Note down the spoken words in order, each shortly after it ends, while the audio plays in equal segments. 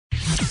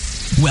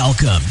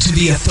Welcome to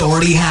the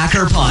Authority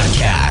Hacker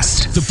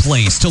Podcast, the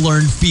place to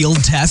learn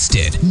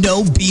field-tested,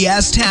 no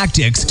BS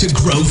tactics to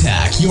growth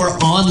hack your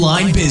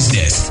online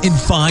business and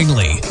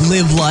finally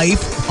live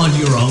life on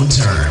your own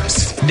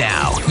terms.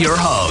 Now, your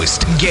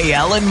host,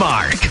 Gael and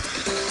Mark.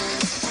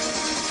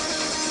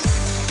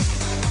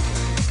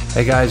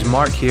 Hey guys,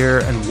 Mark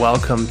here, and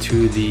welcome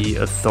to the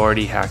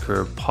Authority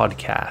Hacker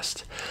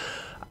Podcast.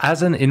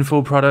 As an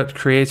infoproduct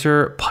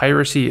creator,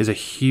 piracy is a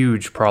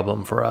huge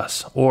problem for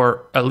us,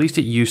 or at least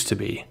it used to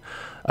be.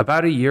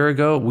 About a year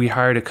ago, we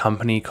hired a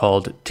company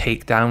called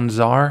Takedown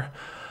Czar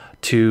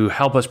to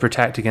help us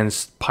protect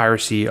against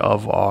piracy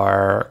of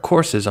our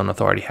courses on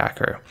Authority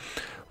Hacker.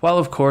 While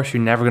of course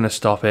you're never going to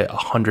stop it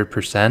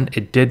 100%,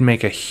 it did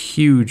make a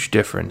huge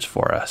difference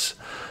for us.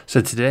 So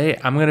today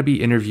I'm going to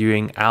be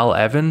interviewing Al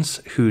Evans,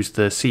 who's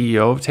the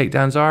CEO of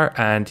Takedown Czar,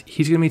 and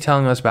he's going to be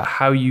telling us about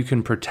how you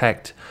can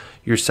protect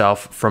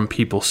yourself from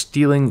people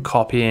stealing,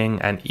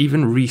 copying, and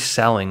even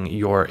reselling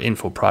your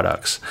info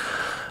products.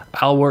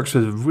 Al works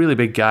with really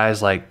big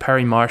guys like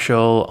Perry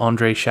Marshall,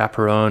 Andre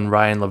Chaperone,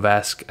 Ryan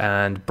Levesque,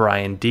 and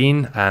Brian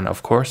Dean, and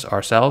of course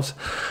ourselves.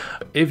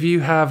 If you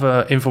have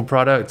an info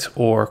product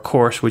or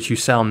course which you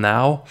sell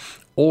now,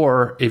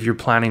 or if you're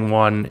planning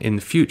one in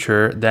the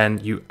future, then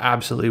you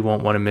absolutely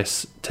won't want to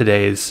miss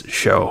today's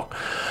show.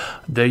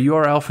 The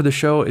URL for the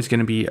show is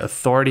going to be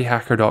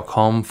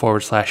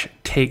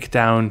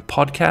authorityhacker.com/takedown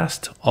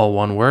podcast, all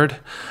one word.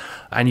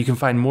 And you can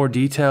find more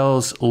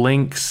details,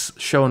 links,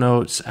 show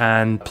notes,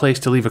 and place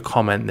to leave a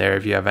comment there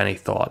if you have any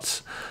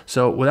thoughts.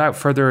 So without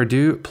further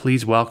ado,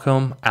 please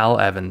welcome Al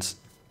Evans.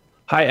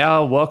 Hi,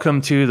 Al.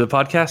 Welcome to the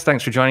podcast.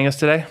 Thanks for joining us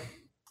today.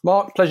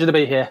 Mark, pleasure to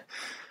be here.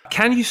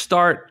 Can you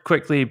start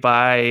quickly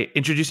by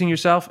introducing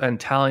yourself and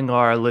telling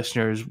our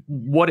listeners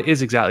what it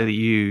is exactly that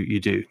you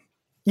do?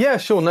 Yeah,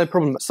 sure, no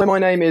problem. So my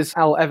name is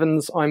Al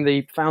Evans. I'm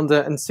the founder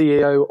and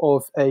CEO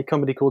of a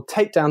company called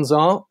Takedown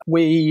Czar.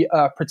 We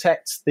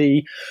protect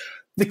the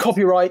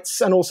copyrights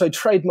and also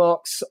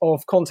trademarks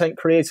of content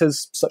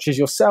creators such as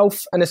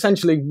yourself. And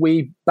essentially,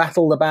 we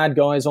battle the bad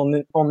guys on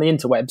the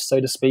interwebs,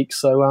 so to speak.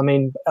 So,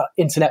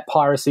 internet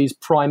piracy is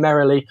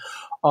primarily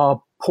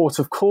our port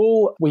of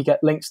call. We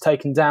get links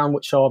taken down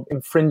which are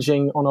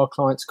infringing on our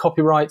clients'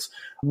 copyright.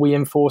 We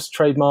enforce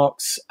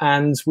trademarks,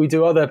 and we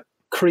do other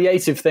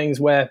creative things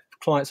where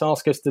clients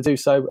ask us to do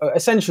so.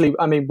 Essentially,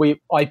 we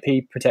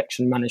IP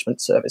protection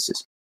management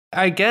services.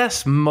 I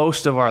guess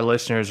most of our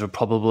listeners are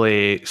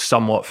probably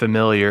somewhat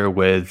familiar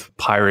with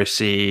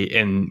piracy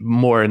in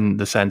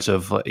the sense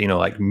of,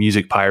 like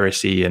music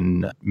piracy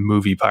and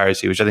movie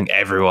piracy, which I think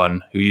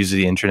everyone who uses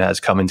the internet has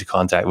come into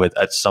contact with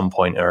at some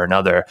point or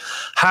another.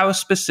 How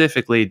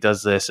specifically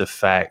does this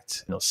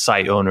affect,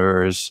 site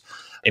owners,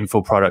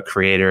 info product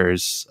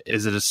creators?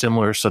 Is it a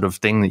similar sort of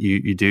thing that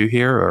you do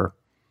here, or?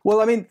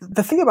 Well,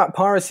 the thing about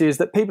piracy is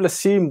that people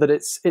assume that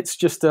it's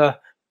just a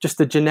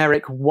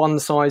generic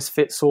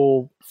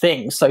one-size-fits-all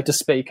thing, so to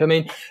speak.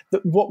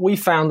 What we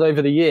found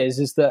over the years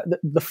is that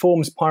the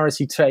forms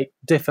piracy take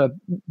differ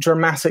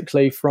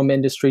dramatically from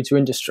industry to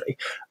industry.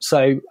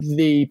 So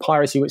the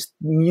piracy which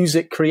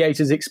music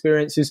creators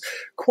experience is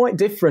quite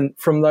different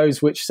from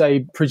those which,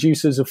 say,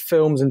 producers of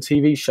films and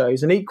TV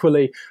shows. And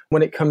equally,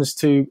 when it comes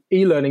to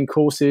e-learning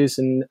courses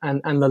and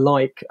the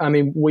like,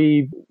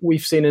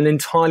 we've seen an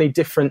entirely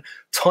different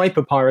type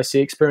of piracy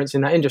experience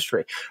in that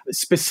industry.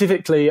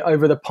 Specifically,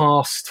 over the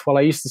past,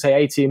 I used to say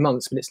 18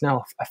 months, but it's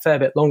now a fair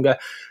bit longer.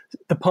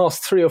 The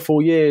past 3 or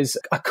 4 years,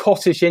 a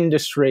cottage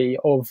industry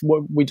of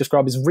what we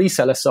describe as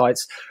reseller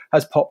sites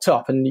has popped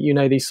up. And you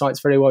know these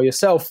sites very well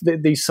yourself,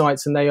 these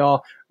sites, and they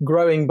are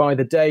growing by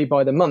the day,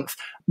 by the month.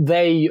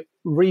 They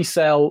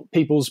resell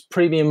people's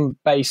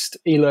premium-based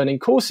e-learning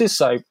courses,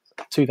 so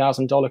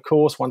 $2,000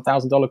 course,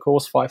 $1,000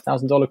 course,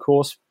 $5,000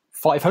 course,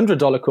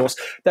 $500 course.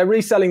 They're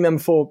reselling them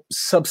for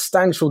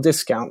substantial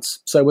discounts.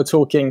 So we're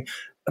talking,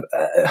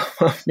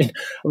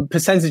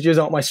 percentages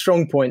aren't my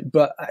strong point,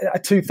 but a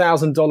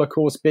 $2,000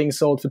 course being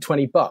sold for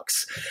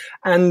 $20.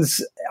 And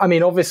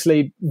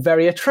obviously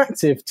very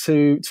attractive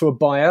to a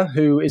buyer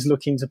who is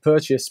looking to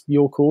purchase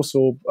your course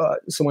or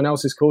someone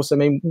else's course.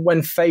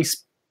 When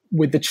faced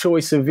with the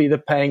choice of either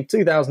paying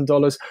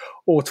 $2,000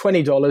 or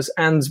 $20,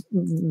 and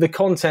the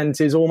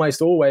content is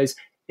almost always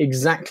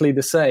exactly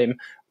the same,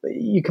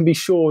 you can be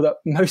sure that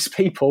most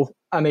people,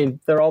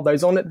 there are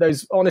those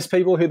honest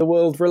people who the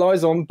world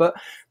relies on, but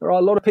there are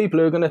a lot of people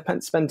who are going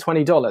to spend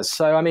 $20.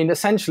 So,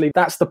 essentially,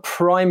 that's the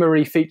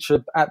primary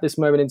feature at this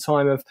moment in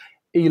time of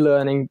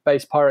e-learning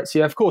based piracy.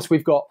 Of course,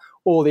 we've got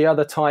all the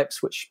other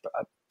types, which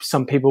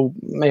some people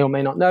may or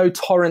may not know: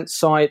 torrent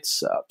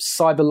sites,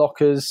 cyber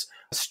lockers,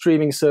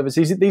 streaming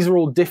services. These are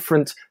all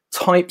different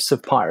types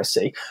of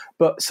piracy,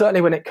 but certainly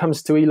when it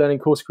comes to e-learning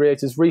course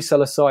creators,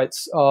 reseller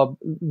sites are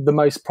the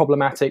most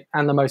problematic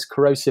and the most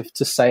corrosive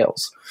to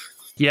sales.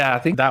 Yeah, I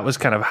think that was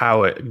kind of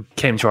how it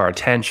came to our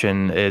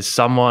attention, is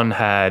someone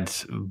had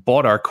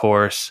bought our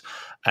course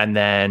and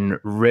then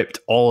ripped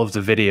all of the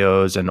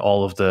videos and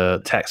all of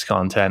the text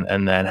content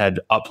and then had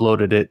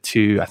uploaded it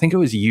to, I think it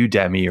was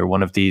Udemy or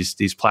one of these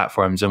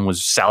platforms, and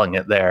was selling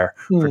it there,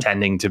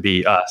 pretending to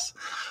be us.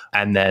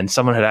 And then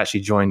someone had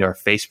actually joined our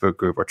Facebook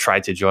group, or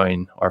tried to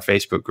join our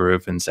Facebook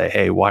group, and say,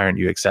 hey, why aren't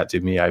you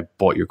accepting me? I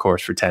bought your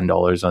course for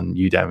 $10 on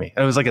Udemy.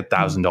 And it was like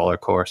 $1,000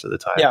 course at the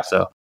time. Yeah.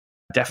 So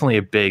definitely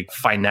a big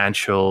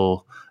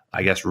financial,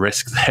 I guess,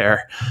 risk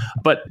there.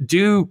 But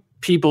do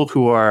people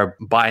who are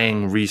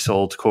buying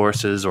resold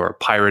courses or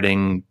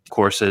pirating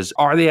courses,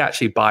 are they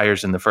actually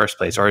buyers in the first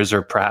place? Or is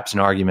there perhaps an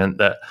argument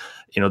that,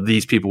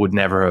 these people would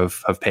never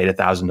have paid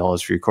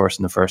 $1,000 for your course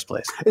in the first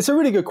place? It's a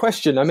really good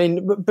question. I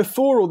mean,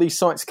 before all these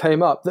sites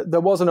came up, there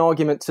was an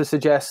argument to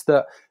suggest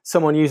that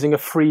someone using a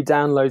free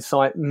download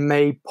site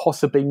may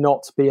possibly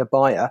not be a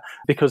buyer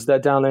because they're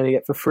downloading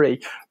it for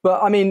free.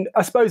 But I mean,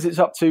 I suppose it's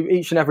up to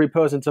each and every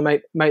person to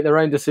make their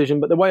own decision.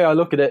 But the way I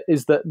look at it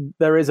is that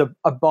there is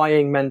a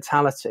buying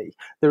mentality.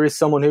 There is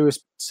someone who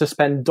is to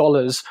spend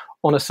dollars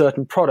on a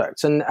certain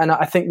product. And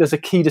I think there's a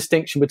key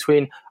distinction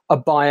between a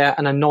buyer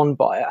and a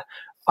non-buyer.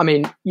 I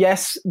mean,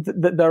 yes,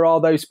 there are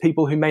those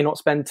people who may not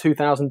spend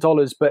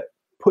 $2,000, but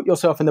put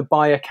yourself in the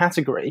buyer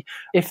category.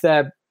 If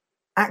they're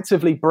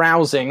actively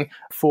browsing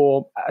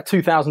for a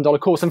 $2,000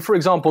 course, and for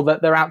example,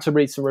 that they're out to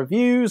read some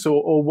reviews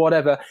or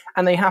whatever,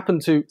 and they happen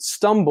to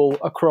stumble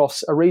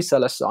across a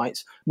reseller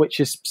site,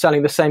 which is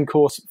selling the same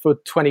course for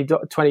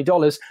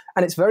 $20,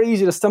 and it's very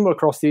easy to stumble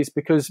across these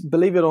because,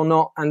 believe it or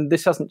not, and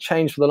this hasn't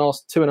changed for the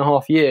last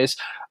 2.5 years,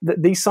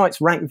 these sites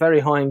rank very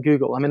high in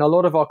Google. I mean, a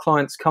lot of our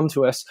clients come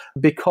to us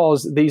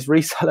because these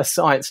reseller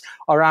sites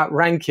are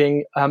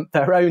outranking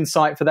their own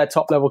site for their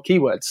top level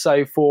keywords.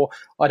 So for,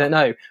 I don't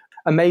know,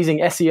 amazing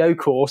SEO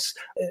course,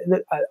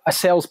 a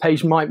sales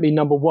page might be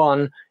number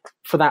one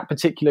for that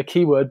particular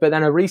keyword, but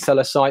then a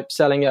reseller site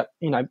selling at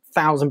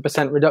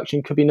 1,000%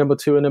 reduction could be number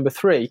 2 or number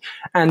 3.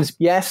 And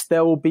yes,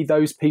 there will be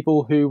those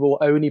people who will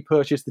only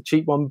purchase the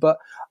cheap one, but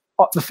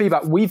the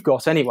feedback we've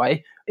got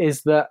anyway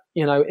is that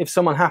if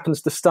someone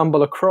happens to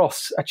stumble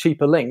across a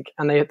cheaper link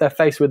and they're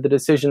faced with the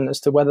decision as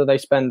to whether they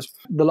spend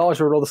the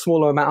larger or the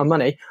smaller amount of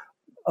money,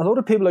 a lot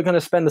of people are going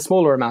to spend the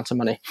smaller amount of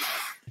money.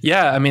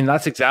 Yeah, I mean,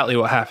 that's exactly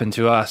what happened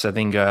to us. I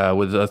think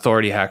with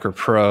Authority Hacker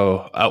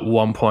Pro, at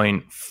one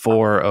point,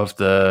 4 of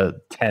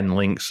the 10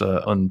 links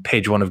on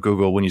page 1 of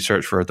Google, when you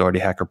search for Authority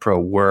Hacker Pro,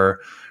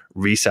 were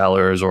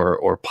resellers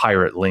or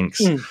pirate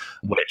links,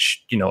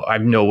 which, I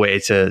have no way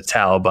to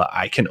tell, but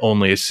I can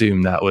only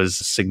assume that was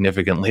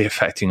significantly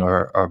affecting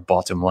our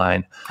bottom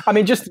line. I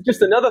mean,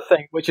 just another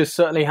thing, which is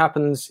certainly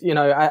happens,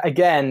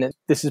 again,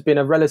 this has been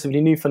a relatively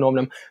new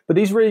phenomenon, but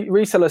these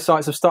reseller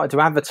sites have started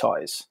to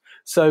advertise.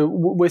 So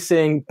we're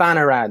seeing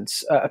banner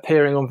ads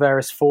appearing on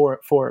various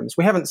forums.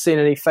 We haven't seen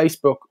any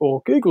Facebook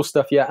or Google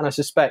stuff yet, and I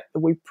suspect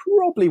that we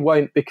probably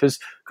won't because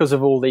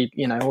of all the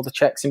all the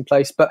checks in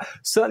place. But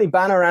certainly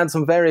banner ads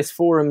on various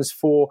forums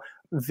for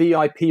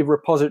VIP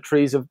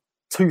repositories of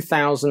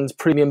 2,000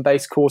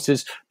 premium-based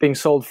courses being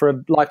sold for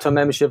a lifetime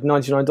membership of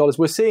 $99.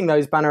 We're seeing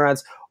those banner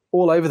ads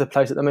all over the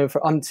place at the moment for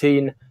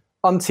umpteen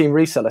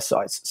reseller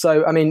sites.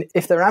 So I mean,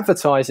 if they're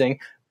advertising,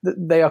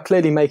 they are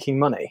clearly making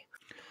money.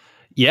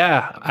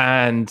 Yeah,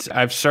 and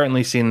I've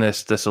certainly seen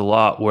this a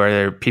lot,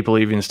 where people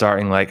even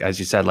starting, like, as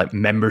you said, like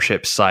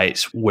membership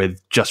sites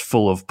with just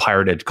full of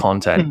pirated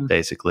content,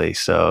 basically.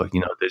 So,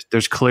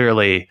 there's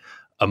clearly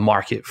a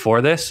market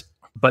for this.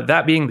 But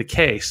that being the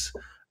case,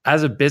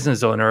 as a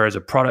business owner, as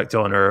a product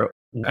owner,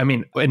 I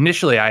mean,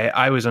 initially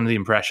I was under the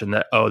impression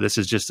that, this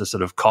is just a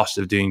sort of cost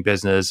of doing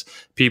business.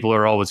 People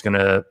are always going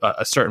to,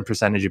 a certain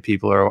percentage of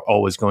people are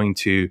always going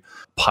to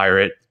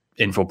pirate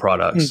info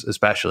products,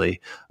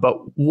 especially. But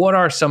what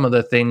are some of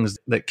the things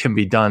that can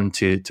be done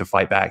to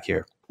fight back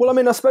here? Well, I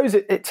mean, I suppose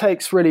it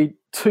takes really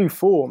 2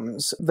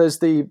 forms. There's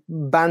the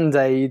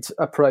Band-Aid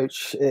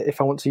approach,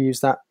 if I want to use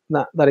that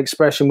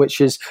expression,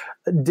 which is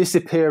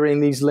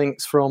disappearing these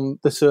links from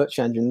the search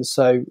engines.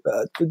 So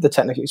the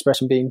technical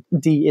expression being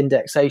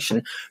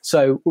de-indexation.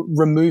 So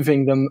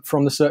removing them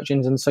from the search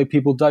engines so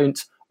people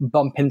don't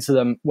bump into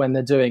them when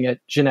they're doing a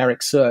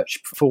generic search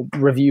for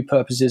review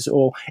purposes,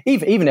 or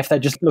even if they're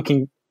just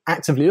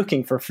actively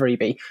looking for a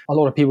freebie. A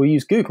lot of people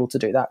use Google to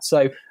do that.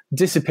 So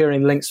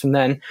disappearing links from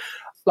then.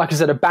 Like I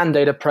said, a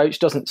Band-Aid approach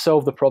doesn't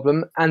solve the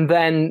problem. And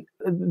then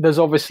there's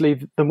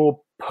obviously the more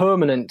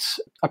permanent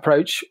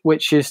approach,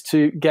 which is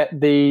to get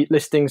the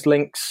listings,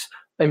 links,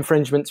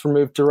 infringements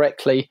removed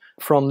directly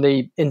from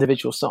the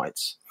individual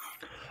sites.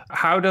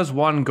 How does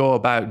one go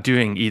about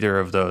doing either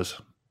of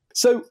those?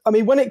 So, I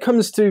mean, when it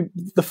comes to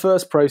the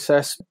first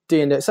process,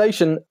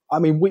 de-indexation, I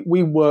mean,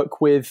 we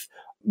work with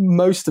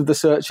most of the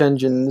search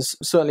engines,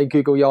 certainly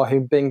Google, Yahoo,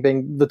 Bing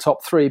being the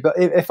top 3. But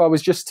if I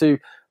was just to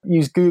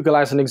use Google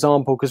as an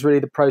example, because really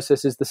the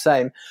process is the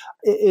same,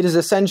 it is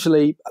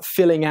essentially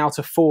filling out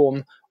a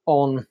form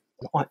on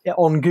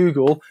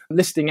Google,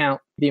 listing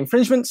out the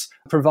infringements,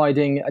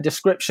 providing a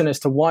description as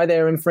to why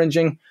they're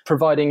infringing,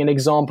 providing an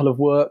example of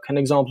work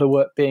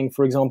being,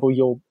 for example,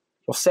 your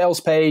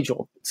sales page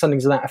or something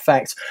to that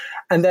effect,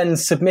 and then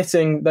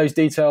submitting those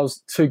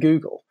details to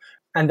Google.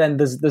 And then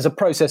there's a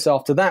process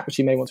after that, which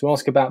you may want to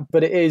ask about.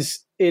 But it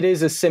is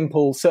as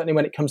simple, certainly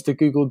when it comes to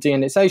Google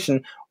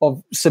de-indexation,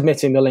 of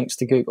submitting the links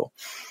to Google.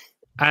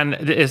 And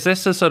is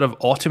this a sort of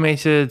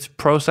automated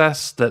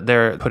process that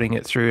they're putting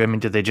it through? I mean,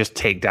 do they just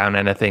take down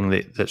anything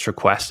that's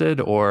requested,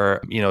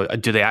 or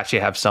do they actually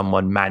have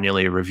someone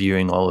manually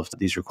reviewing all of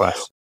these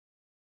requests?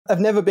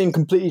 I've never been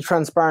completely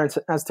transparent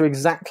as to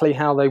exactly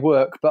how they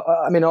work, but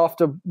I mean,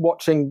 after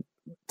watching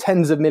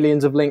tens of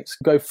millions of links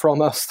go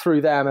from us through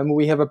them, and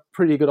we have a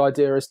pretty good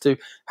idea as to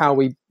how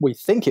we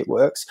think it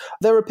works.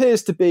 There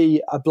appears to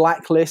be a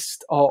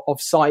blacklist of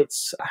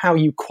sites. How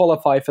you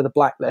qualify for the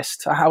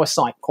blacklist, how a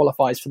site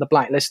qualifies for the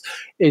blacklist,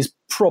 is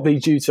probably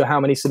due to how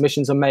many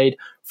submissions are made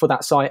for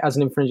that site as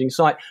an infringing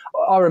site.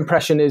 Our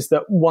impression is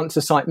that once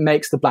a site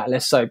makes the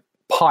blacklist, so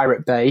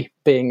Pirate Bay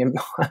being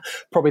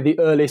probably the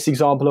earliest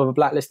example of a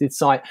blacklisted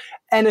site,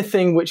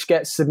 anything which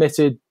gets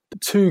submitted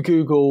to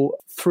Google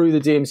through the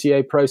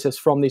DMCA process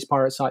from these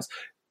pirate sites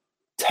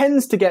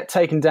tends to get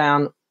taken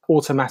down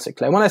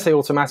automatically. And when I say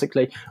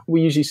automatically, we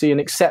usually see an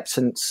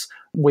acceptance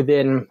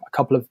within a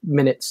couple of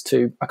minutes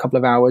to a couple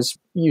of hours,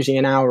 usually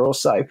an hour or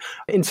so.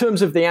 In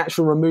terms of the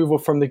actual removal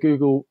from the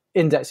Google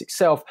index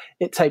itself,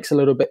 it takes a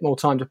little bit more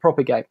time to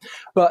propagate.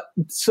 But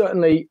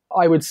certainly,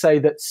 I would say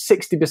that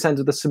 60%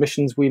 of the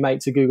submissions we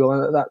make to Google,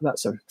 and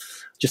that's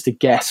just a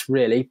guess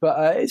really,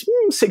 but it's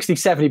 60,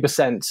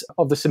 70%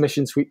 of the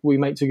submissions we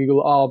make to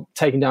Google are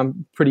taken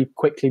down pretty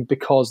quickly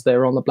because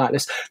they're on the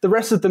blacklist. The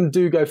rest of them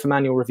do go for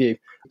manual review.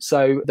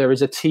 So there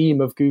is a team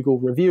of Google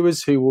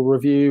reviewers who will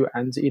review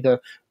and either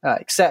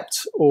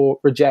accept or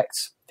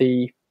reject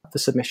the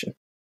submission.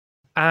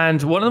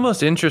 And one of the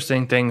most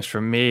interesting things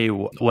for me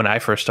when I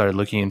first started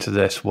looking into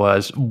this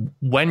was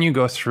when you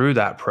go through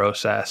that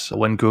process,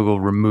 when Google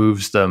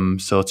removes them,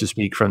 so to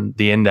speak, from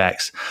the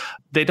index,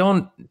 they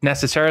don't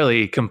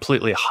necessarily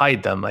completely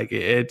hide them. Like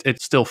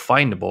it's still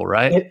findable,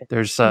 right?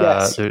 There's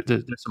there's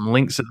some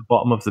links at the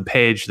bottom of the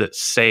page that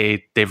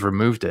say they've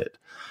removed it.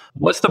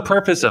 What's the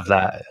purpose of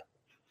that?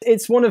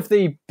 It's one of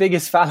the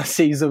biggest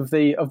fallacies of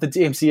the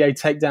DMCA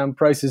takedown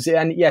process.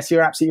 And yes,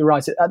 you're absolutely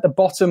right. At the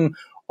bottom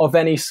of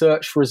any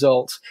search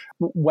result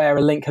where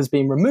a link has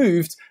been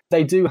removed,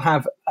 they do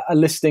have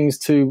listings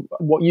to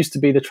what used to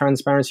be the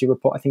transparency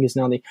report. I think is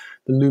now the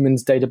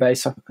Lumens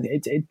database.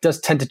 It does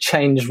tend to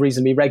change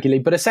reasonably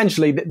regularly, but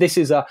essentially this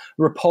is a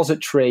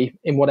repository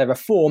in whatever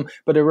form,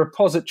 but a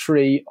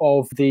repository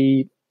of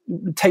the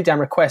takedown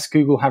requests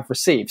Google have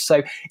received.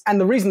 So, and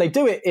the reason they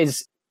do it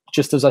is,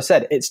 just as I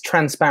said, it's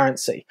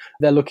transparency.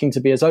 They're looking to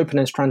be as open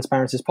and as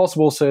transparent as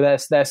possible. So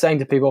they're saying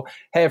to people,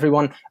 hey,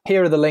 everyone,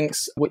 here are the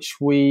links which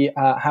we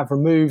have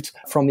removed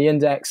from the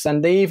index.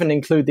 And they even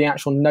include the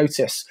actual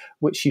notice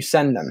which you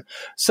send them.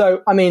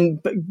 So, I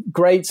mean,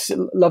 great.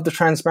 Love the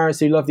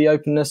transparency, love the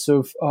openness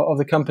of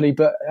the company.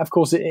 But of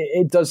course,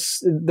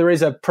 there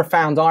is a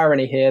profound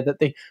irony here that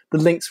the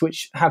links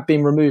which have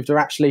been removed are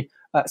actually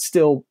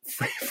still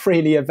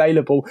freely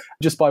available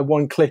just by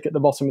one click at the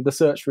bottom of the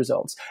search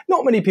results.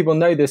 Not many people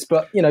know this,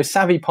 but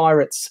savvy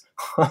pirates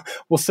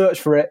will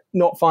search for it,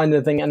 not find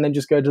anything, and then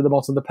just go to the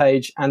bottom of the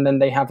page, and then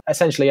they have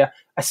essentially a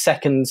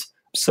second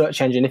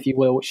search engine, if you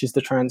will, which is the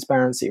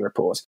transparency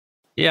report.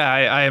 Yeah,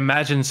 I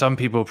imagine some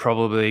people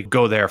probably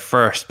go there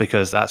first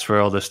because that's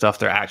where all the stuff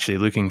they're actually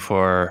looking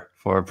for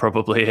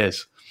probably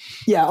is.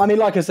 Yeah, I mean,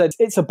 like I said,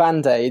 it's a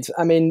Band-Aid.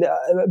 I mean,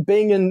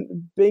 Bing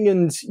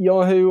and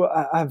Yahoo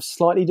have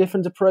slightly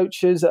different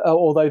approaches,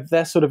 although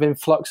they're sort of in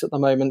flux at the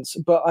moment.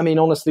 But I mean,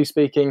 honestly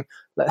speaking,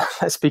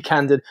 let's be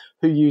candid,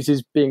 who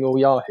uses Bing or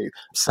Yahoo?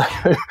 So,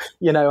 I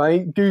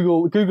mean,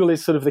 Google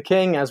is sort of the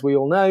king, as we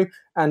all know,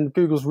 and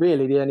Google's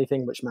really the only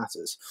thing which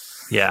matters.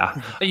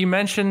 Yeah. You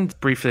mentioned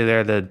briefly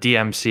there the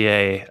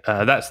DMCA,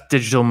 that's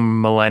Digital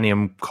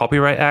Millennium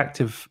Copyright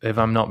Act, if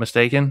I'm not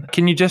mistaken.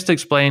 Can you just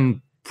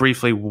explain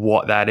briefly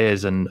what that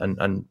is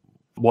and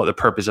what the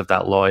purpose of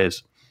that law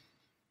is?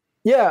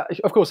 Yeah,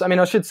 of course. I mean,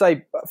 I should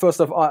say,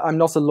 first off, I'm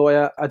not a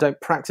lawyer. I don't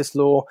practice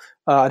law.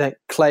 I don't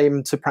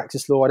claim to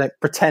practice law. I don't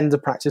pretend to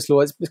practice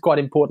law. It's quite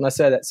important I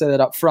say that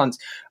up front.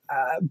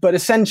 But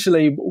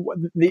essentially,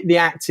 the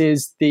Act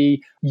is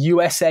the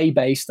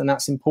USA-based, and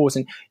that's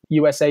important,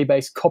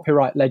 USA-based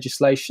copyright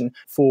legislation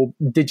for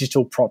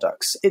digital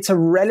products. It's a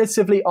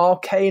relatively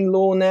arcane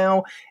law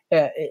now.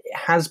 It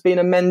has been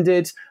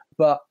amended,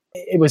 but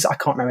it was, I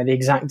can't remember the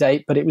exact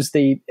date, but it was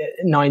the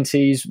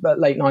 90s,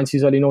 late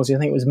 90s, early 90s. I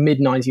think it was mid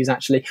 90s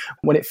actually,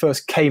 when it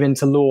first came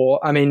into law.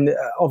 I mean,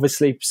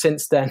 obviously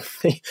since then,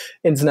 the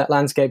internet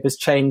landscape has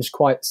changed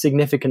quite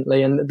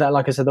significantly. And that,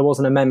 like I said, there was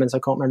an amendment. I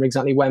can't remember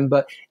exactly when,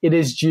 but it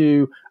is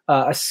due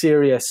a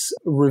serious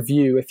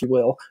review, if you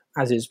will,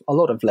 as is a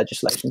lot of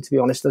legislation, to be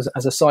honest,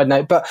 as a side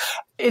note. But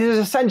it is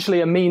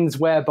essentially a means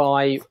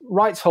whereby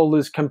rights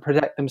holders can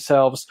protect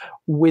themselves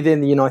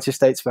within the United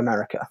States of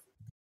America.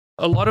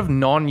 A lot of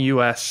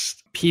non-US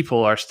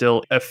people are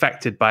still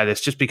affected by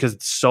this just because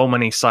so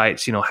many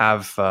sites,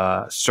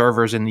 have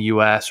servers in the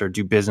US or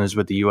do business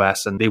with the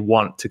US and they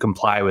want to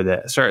comply with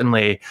it.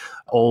 Certainly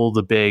all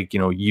the big,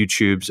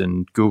 YouTubes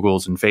and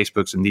Googles and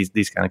Facebooks and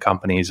these kind of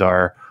companies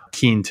are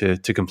keen to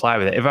comply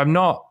with it. If I'm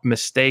not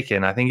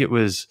mistaken, I think it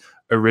was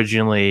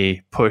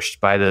originally pushed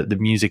by the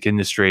music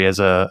industry as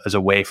a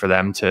way for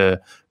them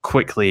to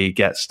quickly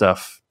get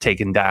stuff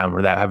taken down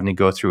without having to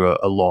go through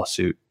a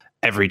lawsuit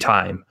every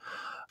time.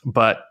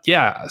 But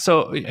yeah,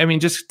 so I mean,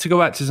 just to go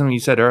back to something you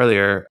said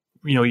earlier,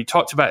 you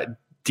talked about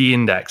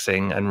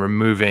de-indexing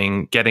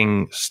and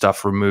getting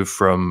stuff removed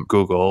from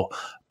Google.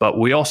 But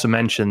we also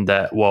mentioned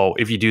that, well,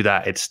 if you do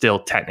that, it's still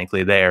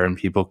technically there and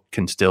people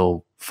can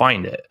still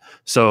find it.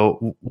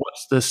 So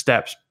what's the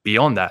steps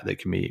beyond that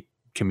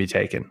can be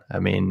taken? I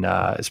mean,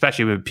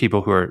 especially with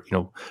people who are,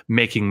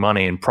 making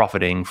money and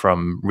profiting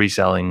from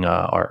reselling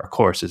our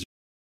courses.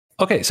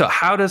 Okay, so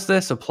how does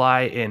this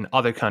apply in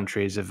other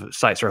countries if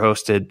sites are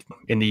hosted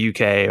in the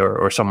UK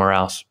or somewhere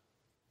else?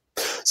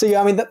 So,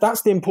 yeah, I mean,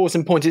 that's the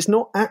important point. It's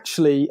not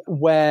actually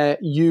where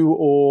you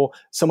or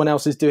someone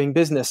else is doing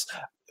business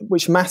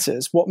which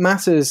matters. What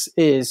matters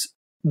is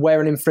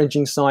where an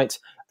infringing site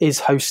is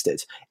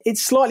hosted.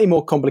 It's slightly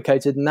more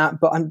complicated than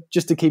that, but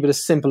just to keep it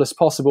as simple as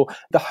possible,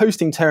 the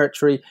hosting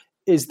territory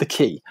is the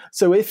key.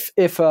 So if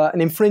an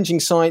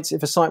infringing site,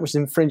 if a site which is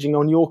infringing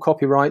on your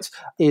copyright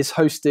is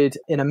hosted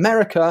in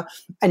America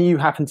and you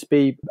happen to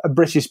be a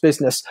British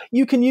business,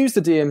 you can use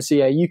the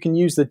DMCA, you can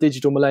use the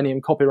Digital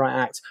Millennium Copyright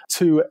Act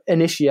to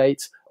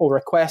initiate or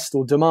request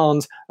or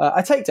demand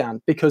a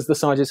takedown because the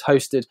site is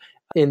hosted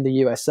in the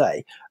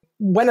USA.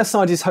 When a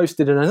site is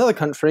hosted in another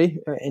country,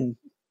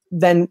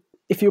 then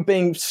if you're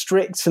being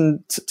strict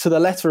and to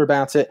the letter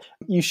about it,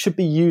 you should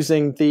be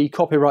using the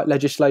copyright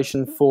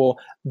legislation for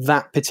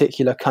that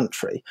particular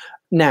country.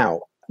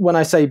 Now, when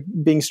I say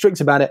being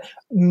strict about it,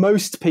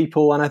 most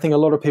people, and I think a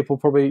lot of people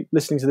probably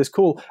listening to this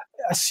call,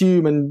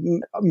 assume,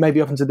 and maybe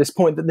up until this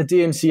point, that the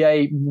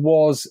DMCA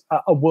was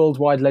a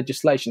worldwide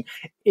legislation.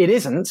 It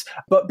isn't,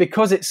 but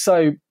because it's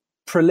so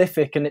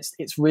prolific and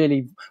it's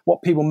really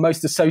what people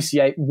most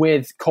associate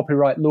with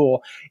copyright law,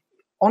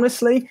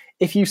 honestly,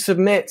 if you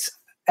submit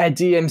a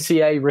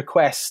DMCA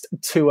request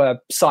to a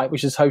site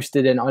which is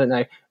hosted in, I don't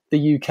know,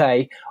 the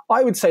UK,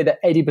 I would say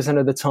that 80%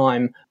 of the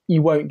time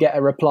you won't get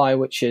a reply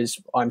which is,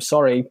 I'm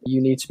sorry, you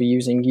need to be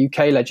using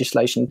UK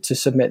legislation to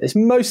submit this.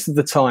 Most of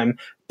the time,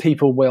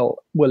 people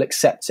will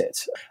accept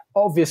it.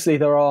 Obviously,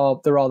 there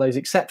are those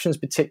exceptions,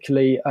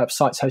 particularly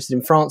sites hosted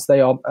in France. They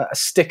are a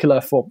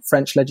stickler for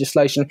French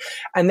legislation.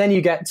 And then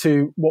you get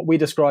to what we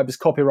describe as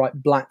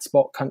copyright black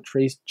spot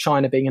countries,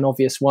 China being an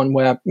obvious one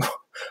where,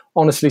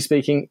 honestly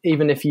speaking,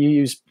 even if you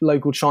use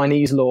local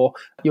Chinese law,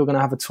 you're going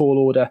to have a tall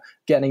order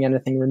getting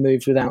anything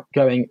removed without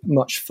going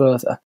much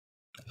further.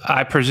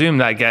 I presume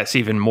that gets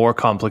even more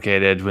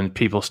complicated when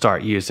people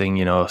start using,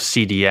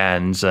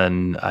 CDNs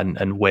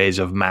and ways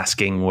of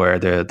masking where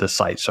the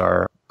sites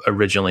are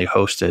originally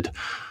hosted.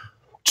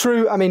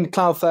 True. I mean,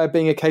 Cloudflare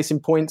being a case in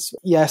point,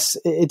 yes,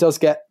 it does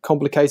get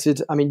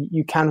complicated. I mean,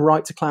 you can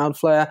write to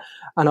Cloudflare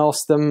and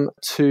ask them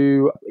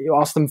for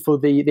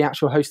the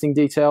actual hosting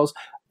details.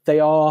 They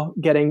are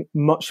getting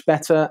much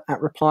better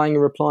at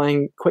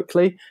replying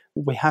quickly.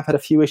 We have had a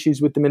few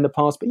issues with them in the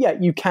past, but yeah,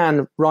 you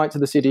can write to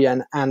the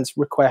CDN and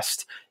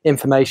request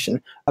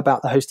information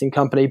about the hosting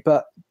company.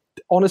 But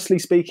honestly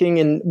speaking,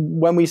 and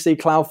when we see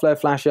Cloudflare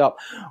flash up,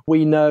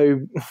 we know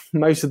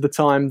most of the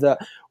time that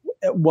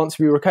once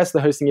we request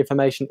the hosting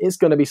information, it's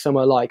going to be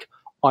somewhere like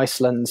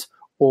Iceland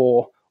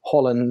or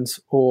Holland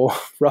or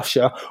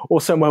Russia or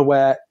somewhere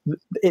where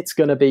it's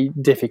going to be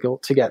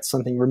difficult to get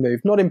something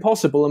removed. Not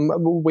impossible, and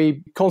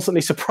we constantly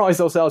surprise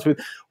ourselves with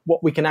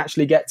what we can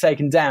actually get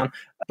taken down.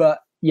 But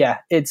yeah,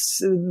 it's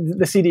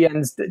the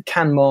CDNs that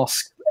can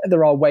mask.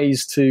 There are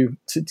ways to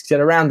get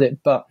around it,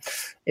 but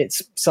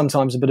it's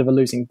sometimes a bit of a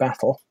losing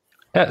battle.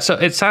 Yeah, so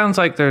it sounds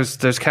like there's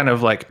kind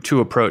of like two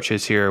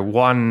approaches here.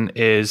 One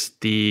is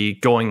the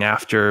going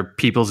after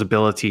people's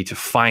ability to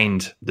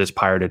find this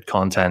pirated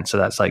content. So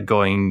that's like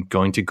going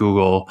to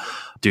Google,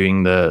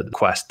 doing the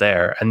quest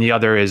there. And the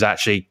other is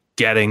actually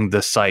getting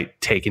the site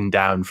taken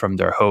down from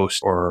their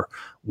host or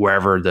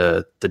wherever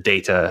the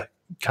data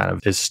kind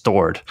of is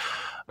stored.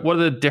 What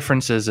are the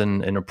differences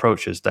in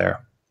approaches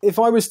there? If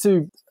I was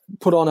to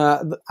put on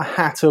a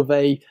hat of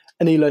an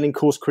e-learning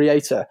course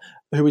creator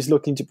who is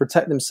looking to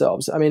protect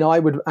themselves, I mean, I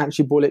would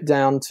actually boil it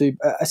down to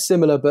a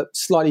similar but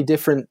slightly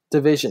different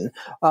division.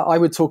 I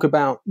would talk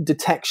about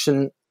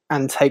detection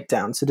and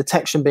takedown. So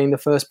detection being the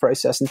first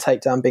process and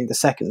takedown being the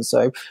second.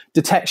 So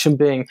detection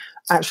being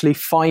actually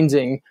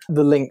finding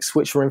the links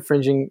which are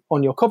infringing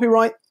on your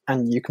copyright,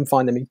 and you can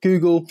find them in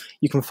Google,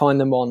 you can find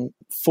them on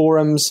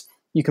forums,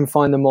 you can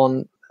find them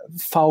on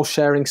file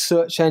sharing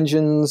search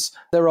engines.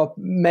 There are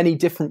many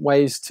different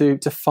ways to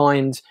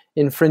find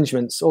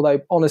infringements.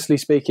 Although, honestly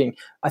speaking,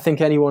 I think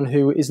anyone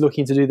who is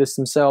looking to do this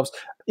themselves,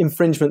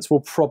 infringements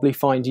will probably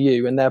find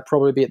you, and they'll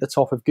probably be at the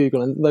top of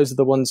Google. And those are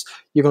the ones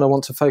you're going to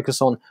want to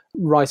focus on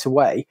right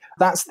away.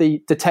 That's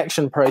the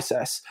detection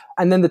process.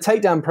 And then the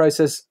takedown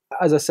process,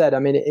 as I said, I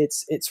mean,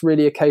 it's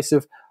really a case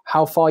of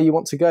how far you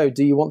want to go.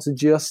 Do you want to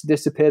just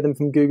disappear them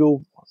from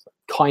Google?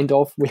 Kind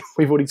of.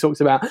 We've already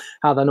talked about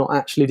how they're not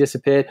actually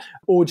disappeared.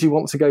 Or do you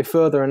want to go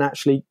further and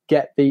actually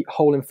get the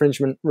whole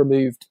infringement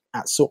removed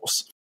at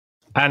source?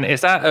 And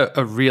is that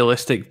a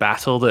realistic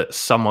battle that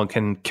someone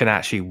can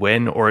actually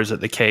win? Or is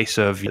it the case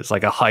of it's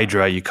like a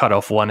hydra, you cut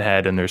off one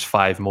head and there's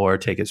 5 more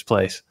take its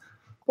place?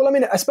 Well, I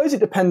mean, I suppose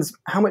it depends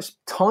how much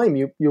time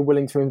you're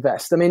willing to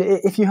invest. I mean,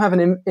 if you have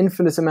an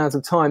infinite amount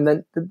of time,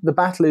 then the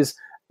battle is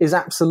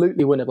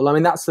absolutely winnable. I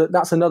mean,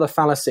 that's another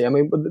fallacy. I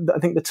mean, I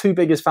think the 2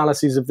 biggest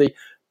fallacies of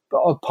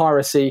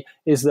piracy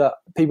is that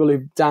people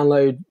who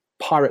download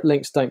pirate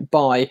links don't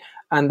buy.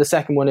 And the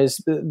second one is,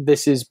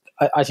 this is,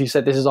 as you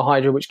said, this is a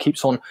hydra which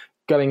keeps on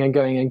going and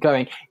going and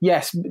going.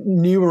 Yes,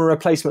 new and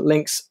replacement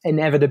links,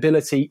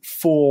 inevitability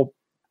for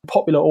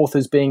popular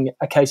authors being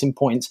a case in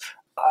point.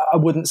 I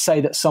wouldn't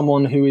say that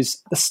someone who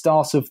is the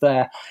start of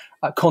their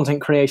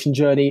content creation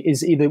journey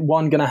is either,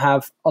 one, going to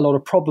have a lot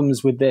of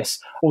problems with this,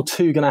 or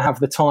 2, going to have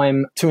the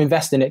time to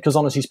invest in it, because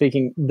honestly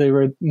speaking,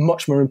 there are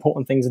much more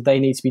important things that they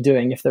need to be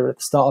doing if they're at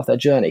the start of their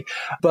journey.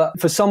 But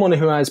for someone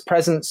who has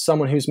presence,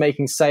 someone who's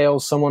making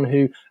sales, someone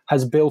who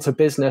has built a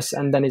business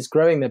and then is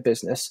growing their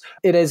business,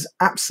 it is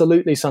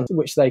absolutely something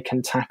which they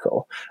can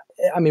tackle.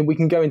 I mean, we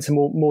can go into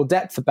more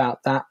depth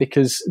about that,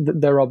 because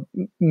there are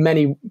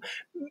many.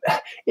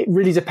 It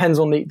really depends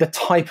on the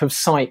type of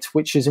site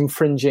which is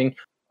infringing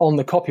on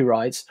the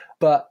copyrights.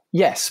 But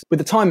yes, with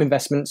the time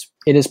investments,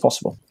 it is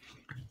possible.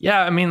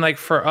 Yeah, I mean, like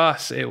for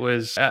us, it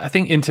was, I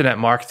think internet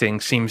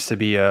marketing seems to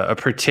be a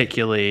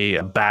particularly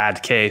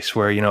bad case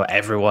where,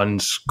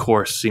 everyone's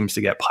course seems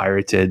to get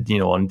pirated,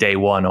 on day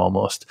one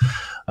almost.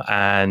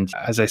 And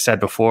as I said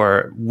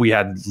before, we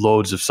had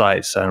loads of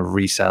sites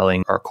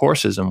reselling our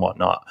courses and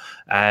whatnot.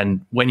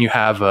 And when you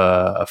have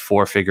a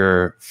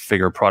 4-figure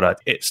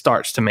product, it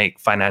starts to make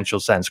financial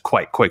sense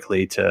quite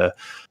quickly to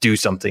do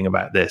something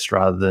about this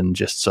rather than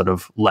just sort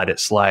of let it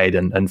slide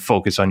and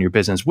focus on your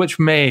business, which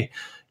may,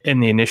 in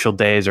the initial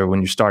days or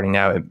when you're starting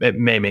out, it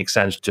may make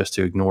sense just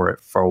to ignore it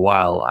for a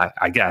while.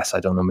 I guess. I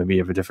don't know. Maybe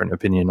you have a different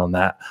opinion on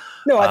that.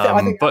 No,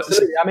 I think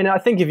absolutely. I mean, I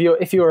think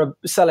if you're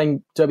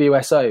selling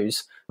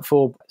WSOs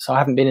so I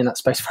haven't been in that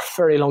space for a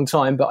very long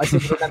time, but I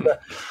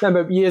think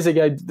remember years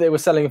ago they were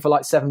selling for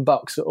like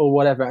 $7 or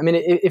whatever. I mean,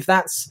 if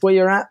that's where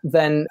you're at,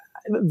 then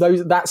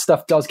that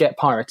stuff does get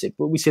pirated.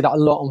 But we see that a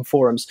lot on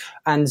forums.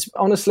 And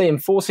honestly,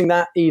 enforcing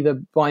that either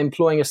by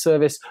employing a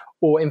service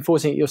or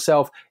enforcing it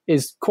yourself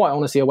is quite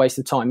honestly a waste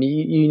of time.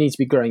 You need to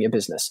be growing your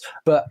business.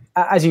 But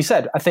as you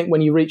said, I think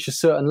when you reach a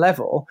certain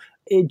level,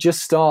 it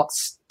just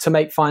starts to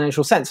make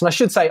financial sense. And I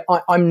should say,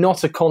 I'm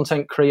not a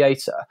content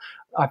creator.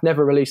 I've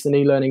never released an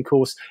e-learning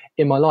course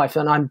in my life,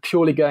 and I'm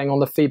purely going on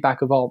the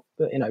feedback of our,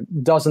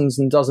 dozens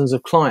and dozens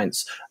of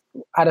clients.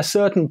 At a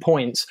certain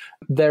point,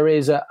 there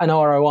is an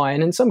ROI,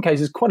 and in some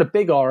cases, quite a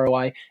big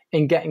ROI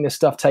in getting this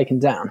stuff taken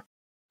down.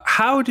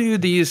 How do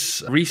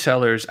these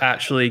resellers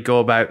actually go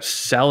about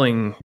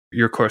selling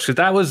your course?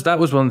 Because that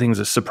was one of the things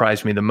that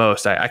surprised me the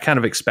most. I kind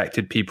of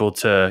expected people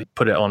to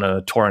put it on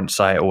a torrent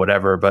site or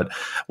whatever, but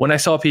when I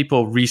saw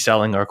people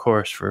reselling our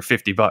course for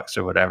 $50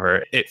 or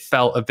whatever, it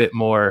felt a bit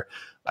more,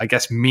 I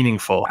guess,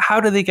 meaningful. How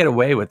do they get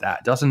away with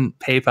that? Doesn't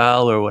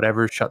PayPal or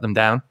whatever shut them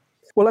down?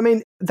 Well, I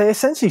mean, they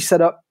essentially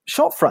set up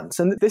shop fronts,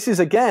 and this is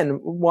again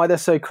why they're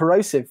so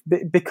corrosive,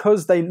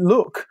 because they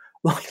look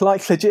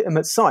like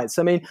legitimate sites.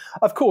 I mean,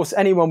 of course,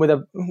 anyone with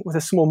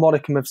a small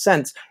modicum of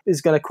sense is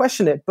going to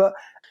question it, but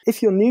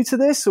if you're new to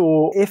this,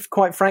 or if,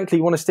 quite frankly,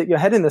 you want to stick your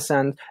head in the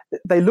sand,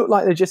 they look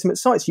like legitimate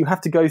sites. You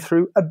have to go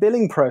through a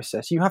billing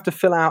process. You have to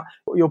fill out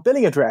your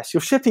billing address,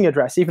 your shipping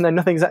address, even though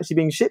nothing's actually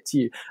being shipped to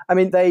you. I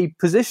mean, they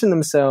position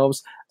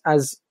themselves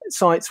as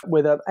sites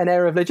with an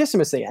air of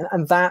legitimacy.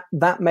 And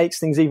that makes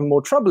things even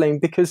more troubling,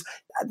 because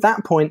at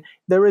that point,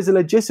 there is a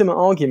legitimate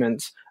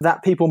argument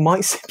that people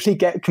might simply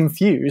get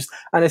confused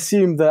and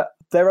assume that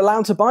they're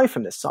allowed to buy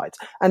from this site.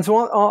 And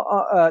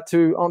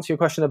to answer your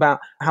question about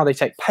how they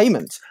take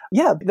payment,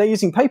 yeah, they're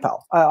using PayPal.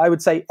 I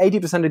would say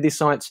 80% of these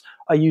sites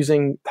are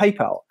using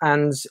PayPal.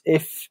 And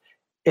if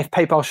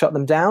PayPal shut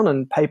them down,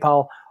 and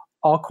PayPal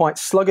are quite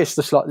sluggish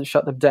to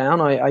shut them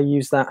down, I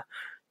use that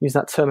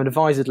term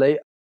advisedly,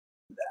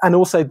 and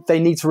also they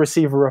need to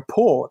receive a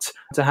report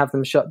to have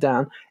them shut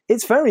down,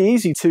 it's very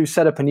easy to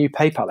set up a new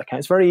PayPal account.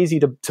 It's very easy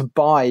to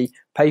buy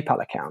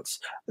PayPal accounts.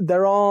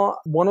 There are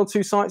 1 or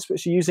 2 sites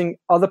which are using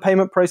other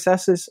payment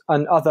processors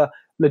and other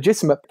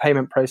legitimate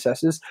payment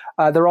processors.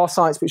 There are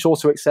sites which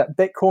also accept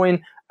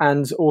Bitcoin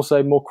and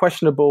also more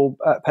questionable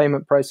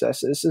payment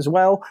processors as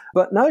well.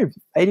 But no,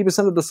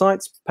 80% of the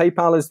sites,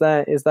 PayPal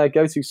is their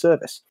go-to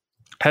service.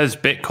 Has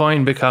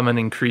Bitcoin become an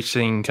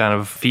increasing kind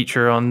of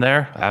feature on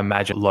there? I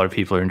imagine a lot of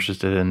people are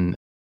interested in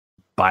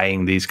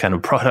buying these kind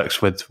of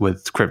products with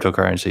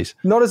cryptocurrencies.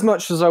 Not as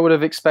much as I would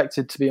have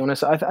expected, to be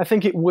honest. I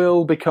think it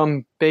will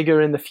become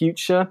bigger in the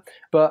future.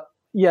 But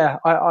yeah,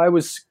 I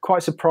was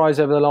quite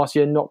surprised over the last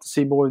year not to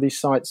see more of these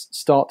sites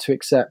start to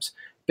accept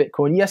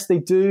Bitcoin. Yes, they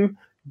do,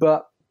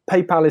 but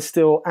PayPal is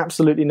still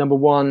absolutely number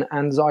one.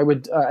 And I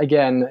would,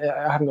 again,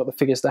 I haven't got the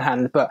figures to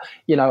hand, but,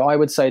 I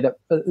would say that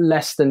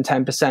less than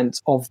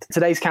 10% of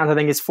today's count, I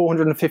think, is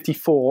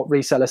 454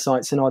 reseller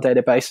sites in our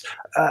database.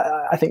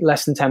 I think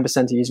less than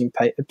 10% are using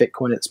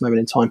Bitcoin at this moment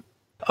in time.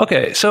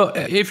 Okay, so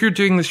if you're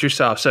doing this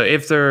yourself, so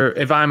if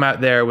I'm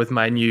out there with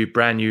my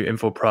brand new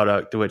info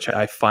product, which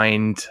I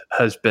find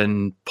has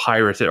been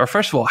pirated, or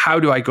first of all, how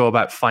do I go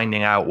about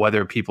finding out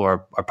whether people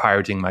are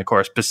pirating my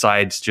course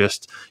besides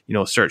just,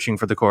 searching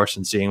for the course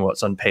and seeing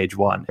what's on page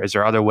one? Is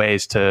there other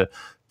ways to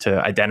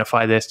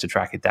identify this, to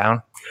track it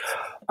down?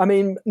 I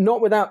mean,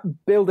 not without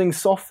building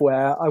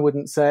software, I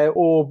wouldn't say,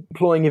 or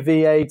employing a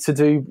VA to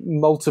do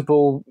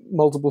multiple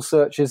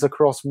searches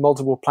across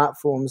multiple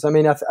platforms. I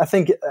mean, I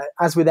think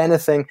as with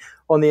anything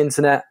on the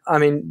internet, I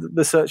mean,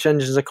 the search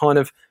engines are kind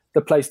of the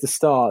place to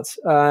start.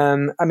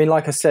 I mean,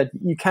 like I said,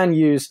 you can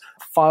use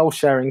file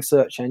sharing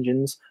search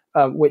engines,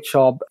 which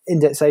are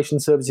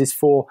indexation services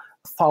for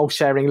file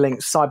sharing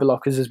links,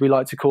 cyberlockers, as we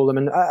like to call them.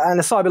 And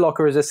a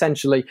cyberlocker is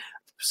essentially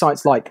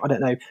sites like, I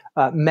don't know,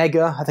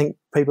 Mega, I think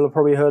people have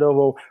probably heard of,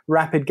 or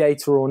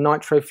RapidGator or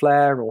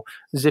NitroFlare or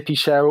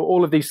ZippyShare, or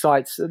all of these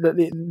sites,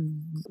 the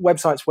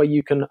websites where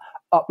you can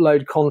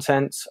upload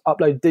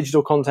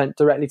digital content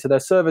directly to their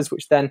servers,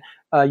 which then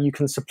you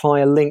can supply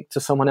a link to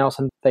someone else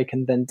and they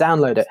can then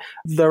download it.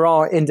 There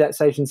are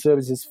indexation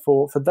services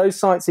for those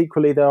sites.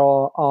 Equally, there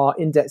are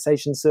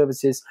indexation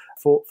services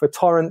for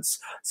torrents.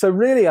 So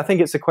really, I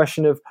think it's a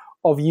question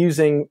of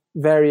using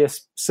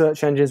various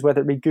search engines,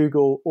 whether it be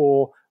Google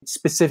or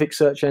specific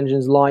search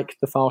engines like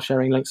the file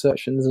sharing link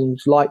search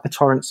engines, like the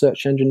torrent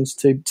search engines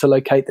to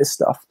locate this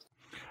stuff.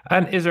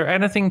 And is there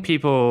anything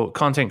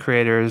content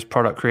creators,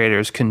 product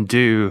creators can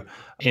do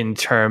in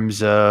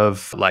terms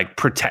of like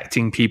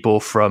protecting people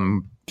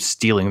from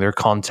stealing their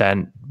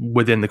content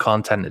within the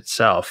content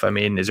itself? I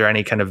mean, is there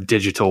any kind of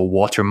digital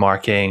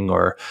watermarking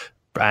or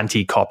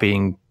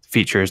anti-copying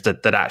features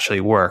that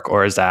actually work,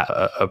 or is that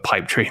a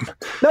pipe dream?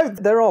 No,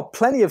 there are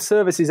plenty of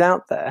services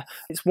out there.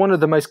 It's one of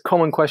the most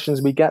common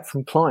questions we get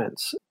from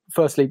clients.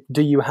 Firstly,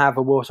 do you have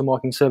a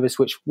watermarking service,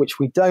 which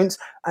we don't?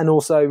 And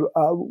also,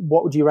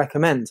 what would you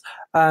recommend?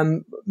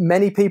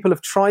 Many people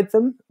have tried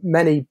them.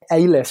 Many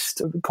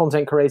A-list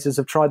content creators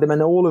have tried them,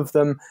 and all of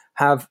them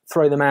have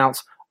thrown them out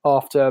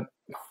after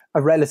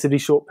a relatively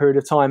short period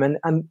of time.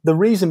 And the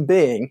reason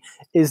being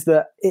is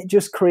that it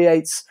just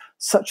creates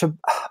such a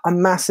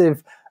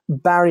massive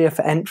barrier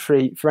for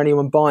entry for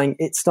anyone buying.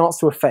 It starts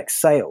to affect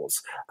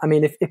sales. I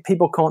mean, if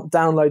people can't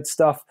download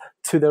stuff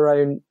to their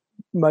own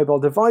mobile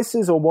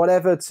devices or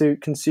whatever to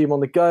consume on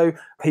the go,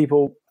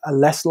 people are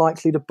less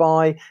likely to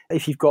buy.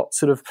 If you've got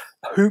sort of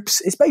hoops,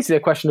 it's basically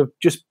a question of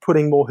just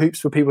putting more hoops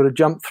for people to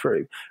jump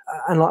through.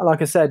 And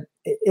like I said,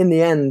 in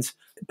the end,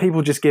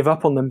 people just give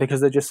up on them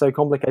because they're just so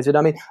complicated.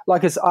 I mean,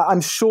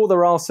 I'm sure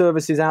there are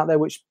services out there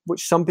which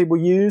some people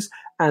use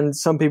and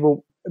some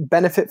people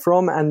benefit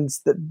from, and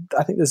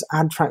I think there's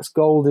AdTrax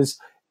Gold is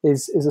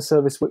a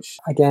service which,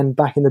 again,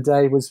 back in the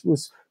day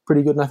was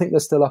pretty good, and I think they're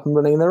still up and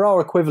running, and there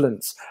are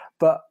equivalents.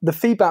 But the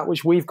feedback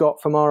which we've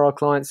got from our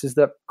clients is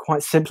that,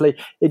 quite simply,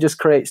 it just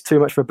creates too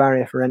much of a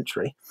barrier for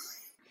entry.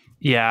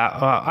 Yeah,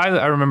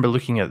 I remember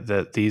looking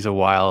at these a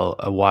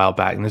while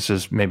back, and this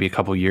is maybe a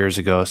couple years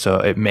ago, so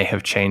it may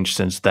have changed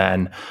since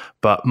then.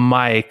 But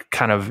my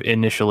kind of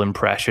initial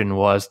impression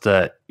was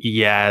that,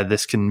 yeah,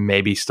 this can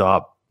maybe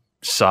stop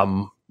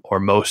some or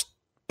most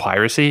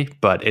piracy,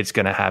 but it's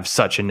going to have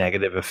such a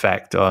negative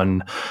effect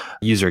on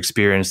user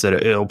experience that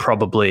it'll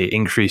probably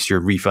increase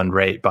your refund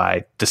rate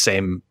by the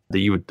same that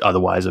you would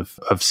otherwise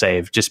have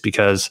saved, just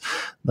because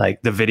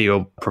like the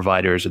video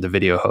providers or the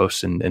video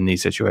hosts in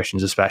these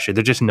situations especially,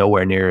 they're just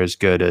nowhere near as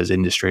good as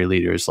industry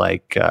leaders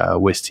like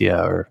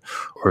Wistia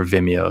or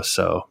Vimeo.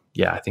 So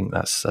yeah, I think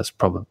that's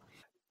probably.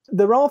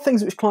 There are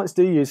things which clients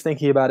do use,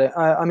 thinking about it.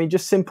 I mean,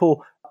 just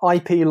simple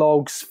IP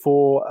logs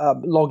for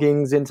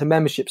loggings into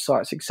membership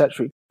sites,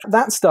 etc.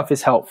 That stuff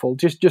is helpful,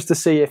 just to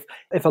see if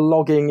a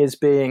logging is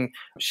being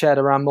shared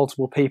around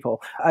multiple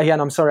people. Again,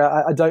 I'm sorry,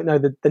 I don't know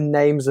the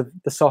names of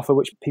the software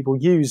which people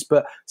use,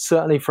 but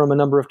certainly from a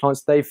number of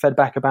clients, they've fed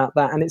back about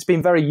that. And it's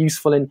been very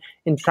useful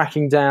in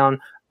tracking down,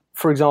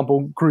 for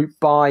example, group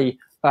buy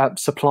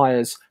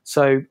suppliers.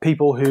 So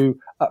people who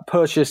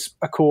purchase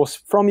a course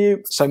from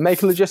you, so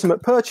make a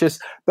legitimate purchase,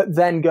 but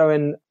then go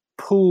and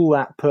pull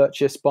that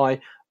purchase by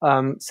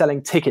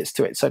selling tickets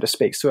to it, so to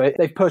speak. So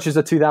they've purchased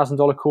a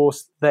 $2,000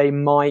 course. They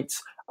might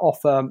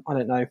offer, I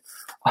don't know,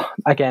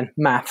 again,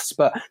 maths,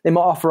 but they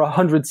might offer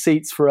 100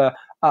 seats for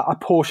a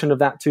portion of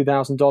that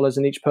 $2,000,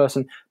 and each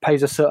person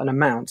pays a certain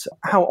amount.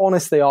 How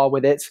honest they are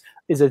with it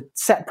is a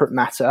separate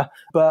matter,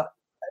 but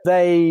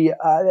they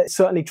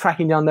certainly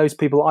tracking down those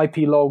people,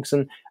 IP logs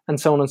and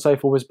so on and so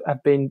forth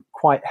have been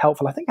quite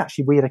helpful. I think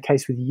actually we had a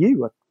case with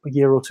you a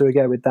year or two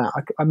ago with that.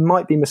 I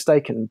might be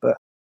mistaken, but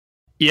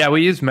yeah,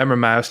 we use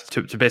MemberMouse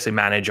to basically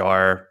manage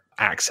our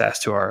access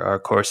to our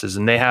courses.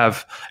 And they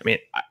have, I mean,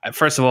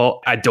 first of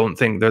all, I don't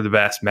think they're the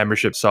best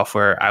membership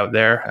software out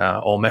there.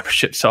 All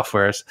membership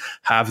softwares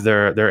have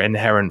their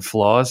inherent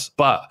flaws,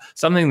 but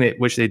something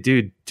which they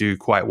do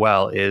quite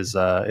well is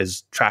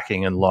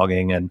tracking and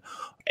logging. And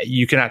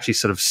you can actually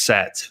sort of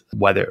set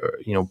whether,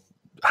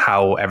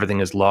 how everything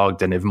is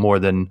logged. And if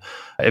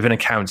an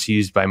account's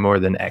used by more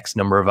than X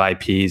number of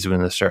IPs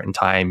within a certain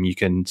time, you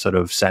can sort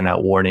of send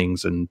out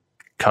warnings and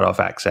cut off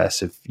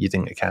access if you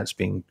think accounts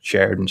being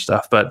shared and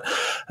stuff. But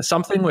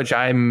something which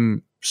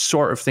I'm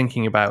sort of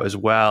thinking about as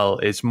well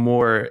is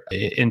more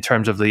in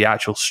terms of the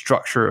actual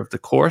structure of the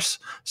course.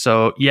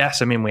 So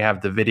yes, I mean, we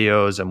have the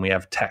videos and we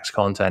have text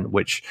content,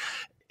 which,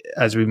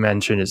 as we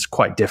mentioned, is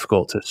quite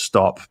difficult to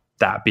stop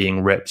that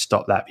being ripped,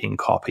 stop that being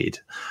copied.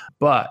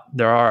 But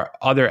there are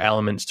other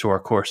elements to our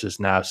courses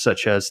now,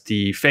 such as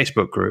the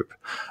Facebook group,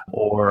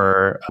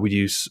 or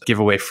we give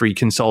away free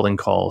consulting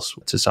calls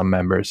to some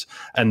members.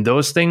 And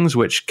those things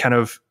which kind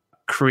of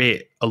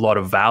create a lot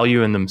of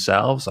value in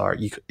themselves are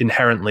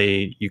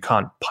inherently you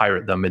can't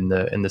pirate them in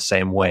the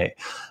same way.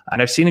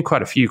 And I've seen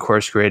quite a few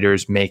course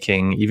creators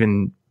making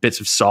even bits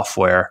of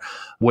software,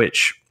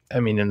 which, I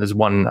mean, and there's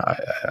one,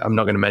 I'm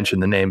not going to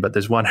mention the name, but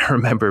there's one I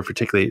remember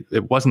particularly,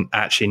 it wasn't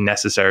actually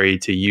necessary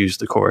to use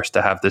the course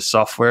to have this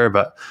software,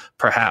 but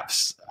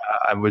perhaps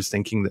I was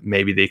thinking that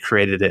maybe they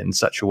created it in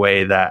such a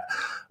way that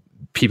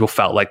people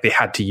felt like they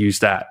had to use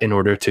that in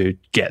order to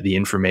get the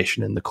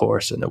information in the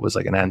course. And it was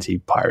like an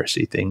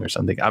anti-piracy thing or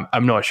something.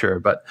 I'm not sure,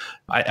 but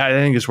I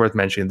think it's worth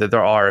mentioning that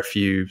there are a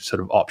few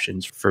sort of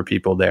options for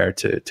people there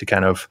to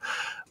kind of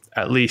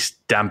at least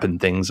dampen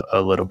things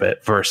a little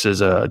bit versus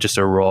just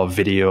a raw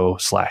video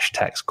 /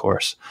 text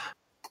course.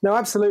 No,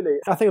 absolutely.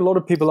 I think a lot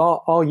of people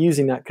are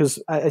using that because,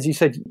 as you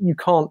said, you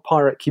can't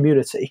pirate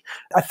community.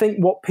 I think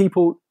what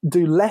people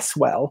do less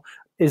well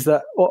is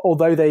that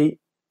although they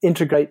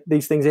integrate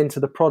these things into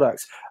the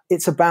product,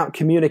 it's about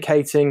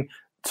communicating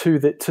to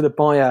the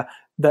buyer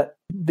that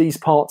these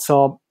parts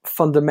are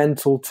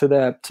fundamental to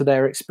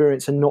their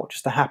experience and not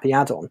just a happy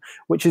add-on,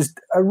 which is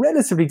a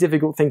relatively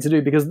difficult thing to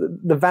do because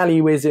the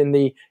value is in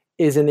the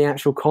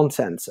actual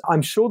content.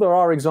 I'm sure there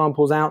are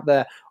examples out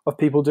there of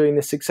people doing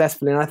this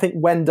successfully, and I think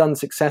when done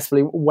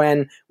successfully,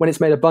 when it's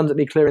made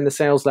abundantly clear in the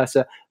sales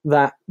letter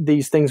that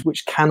these things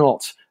which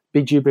cannot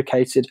be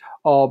duplicated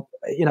are,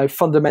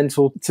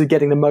 fundamental to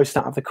getting the most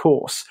out of the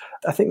course,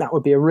 I think that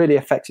would be a really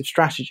effective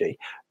strategy.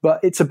 But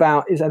I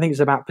think it's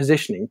about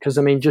positioning, because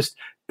I mean, just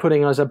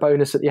putting as a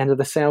bonus at the end of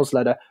the sales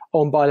letter,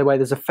 oh, and by the way,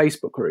 there's a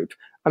Facebook group.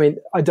 I mean,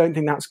 I don't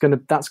think that's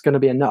going to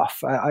be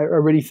enough. I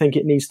really think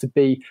it needs to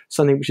be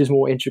something which is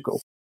more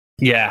integral.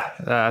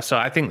 Yeah, so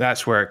I think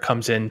that's where it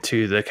comes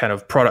into the kind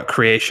of product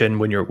creation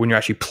when you're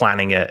actually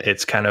planning it.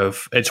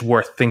 It's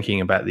worth thinking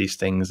about these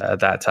things at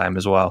that time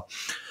as well.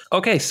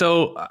 Okay,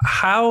 so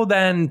how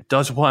then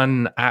does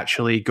one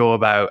actually go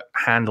about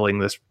handling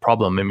this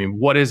problem? I mean,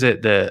 what is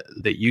it that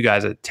you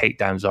guys at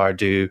Takedown Czar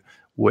do,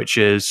 which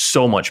is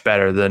so much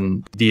better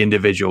than the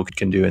individual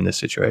can do in this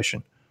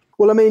situation?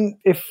 Well, I mean,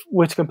 if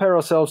we're to compare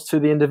ourselves to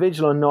the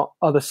individual and not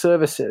other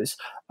services,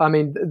 I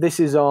mean, this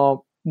is our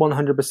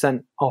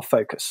 100% our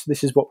focus.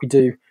 This is what we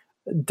do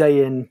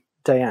day in,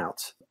 day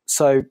out.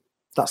 So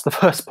that's the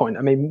first point.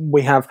 I mean,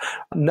 we have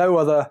no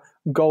other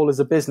goal as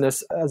a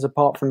business as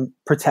apart from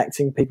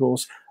protecting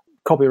people's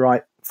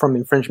copyright from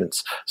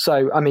infringements.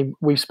 So, I mean,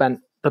 we've spent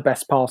the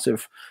best part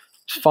of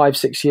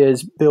 5-6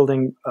 years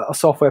building a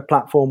software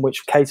platform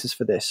which caters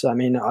for this. I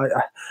mean,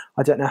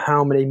 I don't know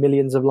how many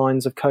millions of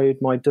lines of code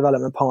my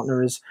development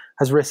partner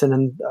has written,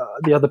 and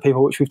the other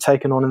people which we've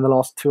taken on in the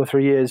last 2 or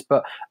 3 years.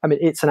 But I mean,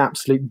 it's an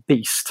absolute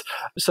beast.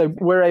 So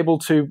we're able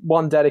to,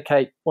 one,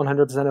 dedicate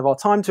 100% of our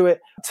time to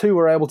it. Two,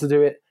 we're able to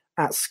do it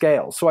at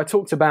scale. So I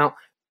talked about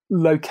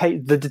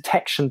locate the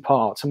detection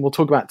part, and we'll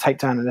talk about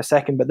takedown in a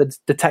second, but the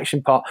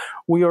detection part,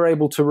 we are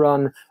able to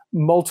run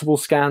multiple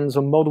scans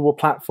on multiple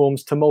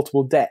platforms to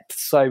multiple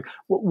depths. So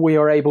we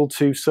are able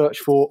to search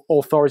for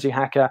authority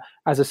hacker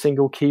as a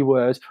single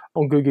keyword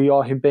on Google,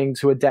 Yahoo, Bing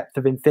to a depth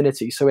of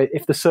infinity. So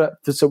if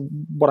so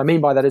what I mean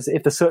by that is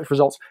if the search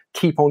results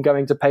keep on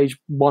going to page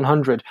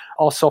 100,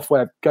 our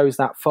software goes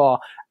that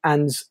far,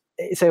 and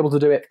it's able to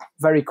do it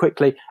very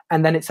quickly.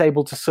 And then it's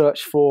able to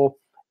search for,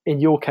 in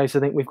your case, I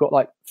think we've got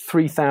like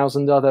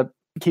 3,000 other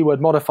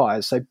keyword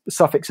modifiers, so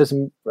suffixes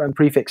and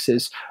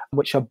prefixes,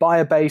 which are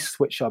buyer-based,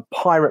 which are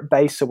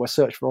pirate-based. So we're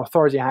searching for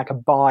authority hacker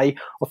buy,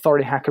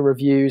 authority hacker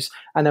reviews,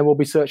 and then we'll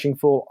be searching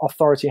for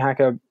authority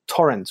hacker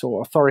torrent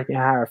or authority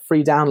hacker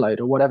free download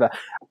or whatever.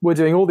 We're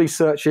doing all these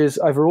searches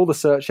over all the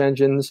search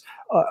engines,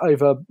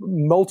 over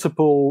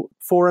multiple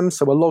forums.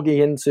 So we're logging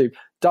into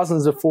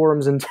dozens of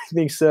forums and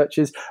doing these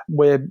searches.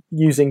 We're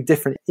using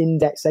different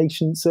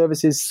indexation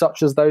services,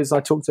 such as those I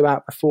talked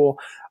about before.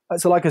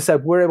 So like I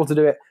said, we're able to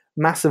do it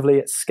massively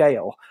at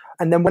scale.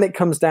 And then when it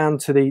comes down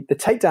to the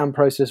takedown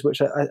process,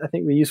 which I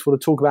think would be useful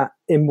to talk about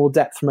in more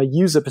depth from a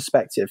user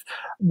perspective,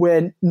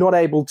 we're not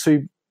able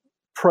to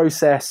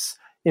process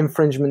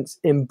infringements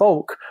in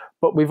bulk,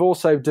 but we've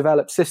also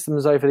developed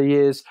systems over the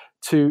years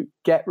to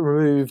get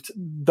removed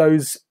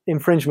those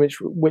infringements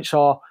which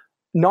are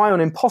nigh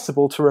on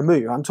impossible to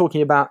remove. I'm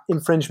talking about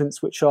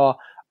infringements which are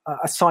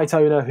a site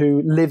owner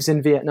who lives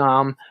in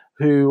Vietnam,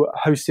 who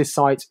hosts his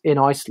site in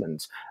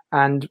Iceland.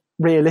 And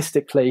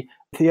realistically,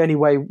 the only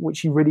way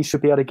which you really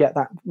should be able to get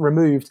that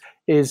removed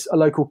is a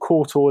local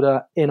court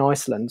order in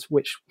Iceland,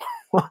 which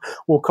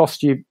will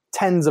cost you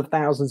tens of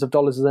thousands of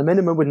dollars as a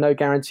minimum with no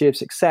guarantee of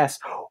success,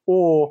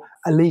 or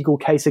a legal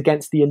case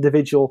against the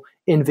individual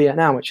in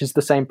Vietnam, which is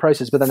the same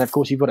process. But then, of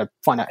course, you've got to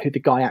find out who the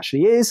guy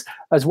actually is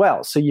as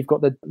well. So you've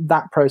got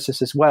that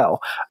process as well.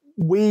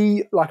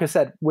 We, like I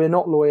said, we're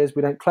not lawyers.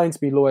 We don't claim to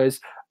be lawyers,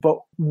 but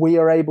we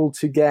are able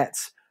to get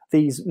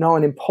these nigh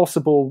on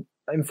impossible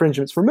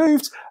infringements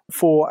removed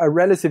for a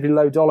relatively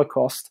low dollar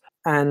cost,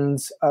 and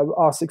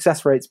our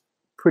success rate's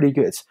pretty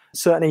good.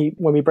 Certainly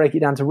when we break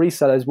it down to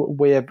resellers,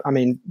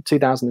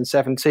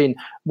 2017,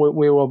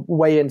 we were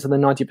way into the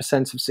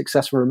 90% of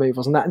successful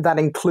removals, and that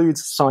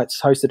includes sites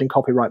hosted in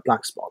copyright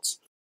black spots.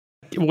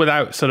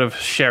 Without sort of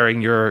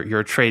sharing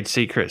your trade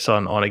secrets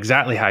on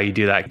exactly how you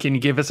do that, can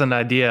you give us an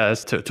idea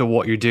as to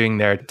what you're doing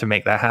there to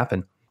make that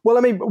happen? Well,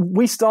 I mean,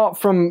 we start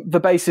from the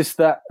basis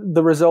that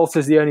the result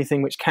is the only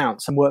thing which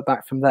counts and work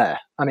back from there.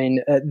 I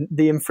mean,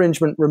 the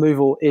infringement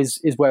removal is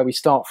where we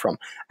start from.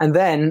 And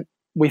then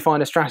we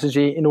find a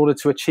strategy in order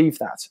to achieve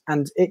that.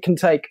 And it can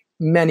take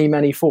many,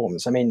 many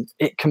forms. I mean,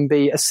 it can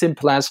be as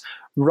simple as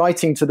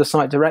writing to the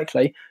site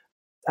directly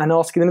and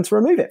asking them to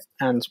remove it.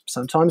 And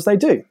sometimes they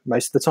do.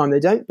 Most of the time they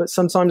don't, but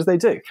sometimes they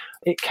do.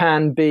 It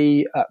can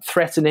be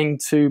threatening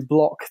to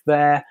block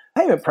their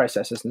payment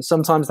processes. And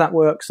sometimes that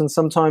works and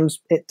sometimes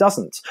it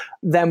doesn't.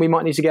 Then we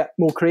might need to get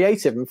more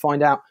creative and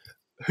find out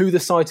who the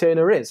site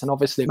owner is. And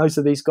obviously most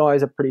of these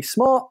guys are pretty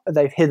smart.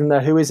 They've hidden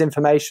their who is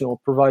information or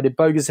provided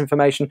bogus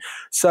information.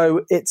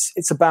 So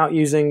it's about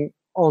using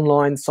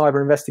online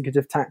cyber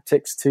investigative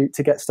tactics to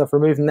get stuff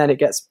removed, and then it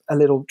gets a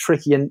little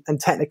tricky and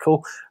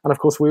technical. And of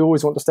course, we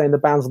always want to stay in the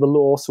bounds of the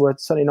law, so we're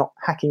certainly not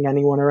hacking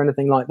anyone or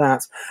anything like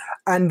that.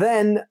 And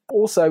then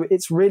also,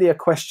 it's really a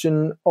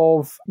question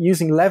of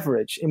using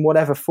leverage in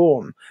whatever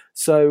form.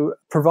 So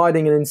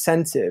providing an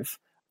incentive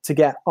to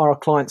get our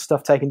client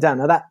stuff taken down.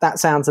 Now that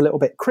sounds a little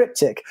bit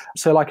cryptic.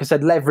 So like I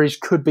said, leverage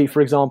could be,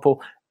 for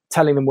example,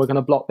 telling them we're going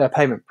to block their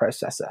payment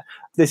processor.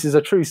 This is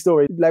a true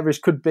story.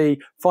 Leverage could be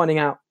finding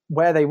out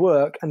where they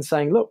work and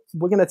saying, look,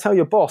 we're going to tell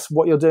your boss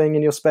what you're doing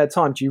in your spare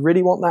time. Do you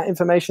really want that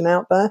information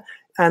out there?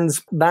 And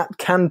that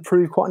can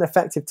prove quite an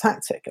effective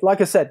tactic.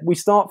 Like I said, we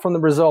start from the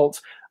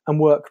result and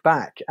work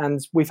back. And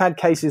we've had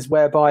cases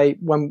whereby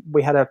when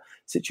we had a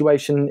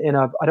situation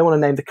I don't want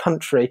to name the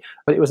country,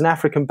 but it was an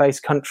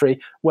African-based country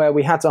where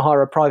we had to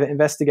hire a private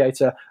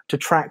investigator to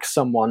track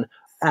someone.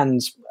 And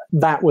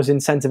that was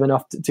incentive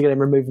enough to get him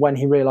removed when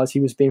he realized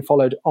he was being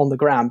followed on the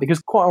ground. Because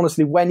quite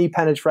honestly, when you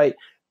penetrate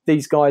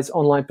these guys'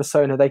 online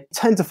persona, they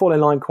tend to fall in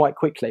line quite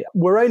quickly.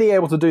 We're only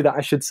able to do that,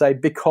 I should say,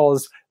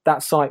 because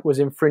that site was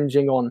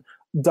infringing on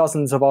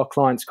dozens of our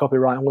clients'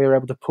 copyright, and we were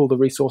able to pull the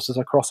resources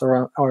across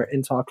our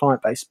entire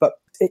client base. But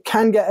it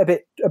can get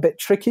a bit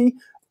tricky,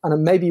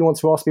 and maybe you want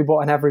to ask me what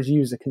an average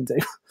user can do.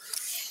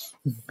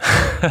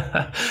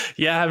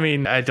 Yeah, I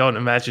mean, I don't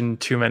imagine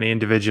too many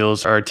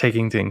individuals are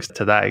taking things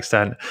to that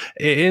extent.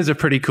 It is a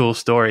pretty cool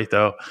story,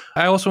 though.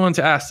 I also want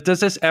to ask,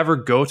 does this ever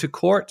go to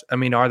court? I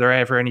mean, are there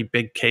ever any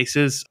big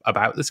cases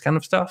about this kind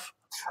of stuff?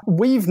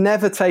 We've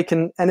never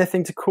taken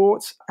anything to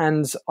court,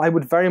 and I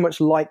would very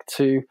much like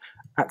to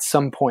at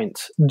some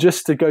point,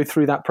 just to go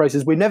through that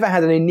process. We've never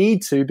had any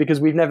need to, because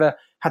we've never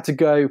had to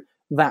go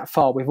that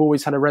far. We've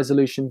always had a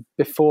resolution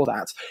before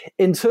that.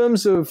 In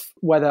terms of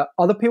whether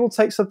other people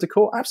take stuff to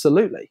court,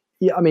 absolutely.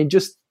 Yeah, I mean,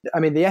 the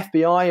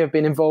FBI have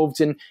been involved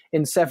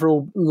in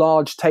several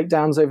large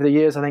takedowns over the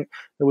years. I think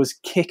there was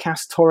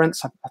Kick-Ass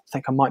Torrents. I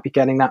think I might be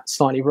getting that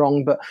slightly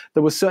wrong, but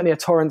there was certainly a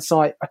torrent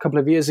site a couple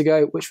of years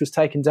ago which was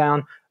taken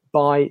down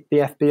by the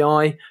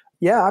FBI.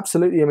 Yeah,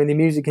 absolutely. I mean, the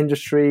music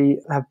industry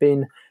have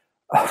been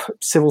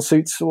civil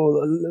suits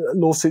or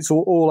lawsuits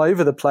all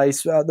over the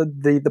place.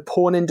 The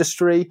porn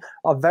industry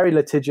are very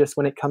litigious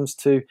when it comes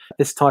to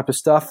this type of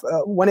stuff.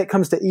 When it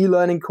comes to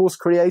e-learning course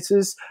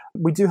creators,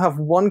 we do have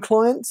one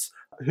client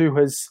who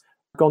has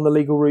gone the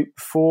legal route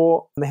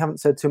before, and they haven't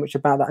said too much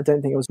about that. I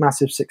don't think it was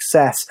massive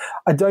success.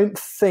 I don't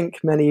think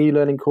many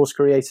e-learning course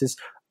creators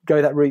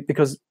go that route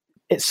because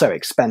it's so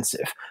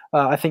expensive.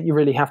 I think you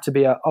really have to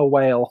be a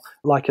whale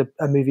like a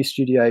movie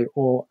studio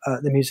or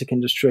the music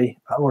industry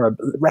or a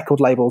record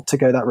label to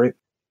go that route.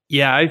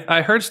 Yeah,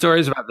 I heard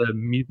stories about the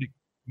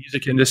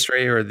music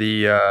industry or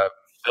the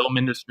film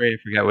industry.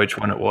 I forget which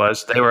one it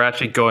was. They were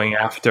actually going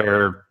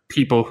after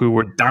people who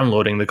were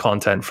downloading the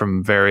content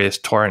from various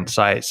torrent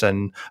sites.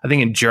 And I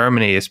think in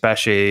Germany,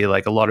 especially,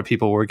 like a lot of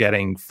people were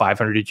getting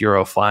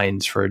 €500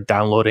 fines for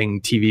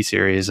downloading TV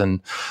series and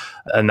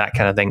that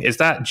kind of thing. Is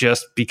that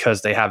just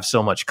because they have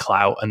so much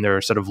clout and they're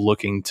sort of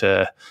looking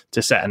to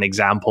set an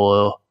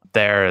example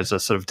there as a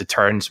sort of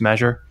deterrence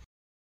measure?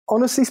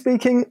 Honestly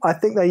speaking, I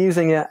think they're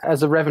using it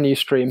as a revenue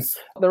stream.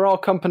 There are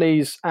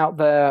companies out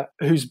there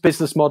whose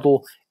business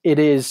model it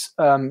is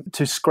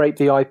to scrape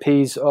the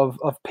IPs of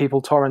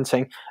people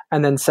torrenting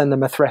and then send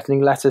them a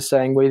threatening letter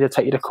saying, we'll either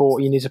take you to court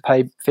or you need to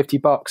pay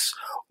 $50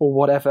 or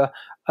whatever.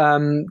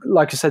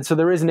 Like I said, so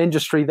there is an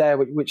industry there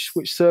which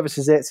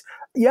services it.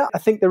 Yeah, I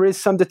think there is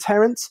some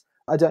deterrent.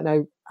 I don't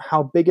know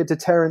how big a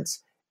deterrent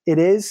it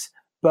is,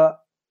 but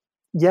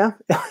Yeah,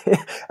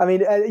 I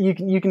mean,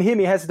 you can hear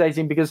me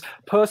hesitating because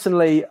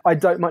personally, I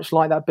don't much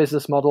like that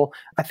business model.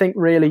 I think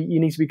really you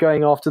need to be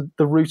going after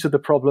the root of the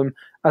problem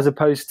as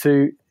opposed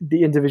to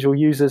the individual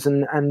users,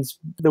 and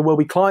there will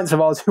be clients of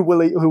ours who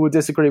will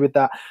disagree with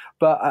that.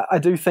 But I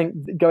do think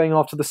going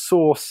after the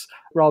source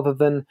rather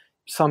than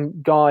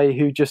some guy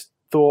who just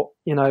thought,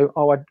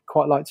 I'd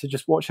quite like to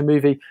just watch a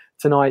movie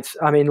tonight.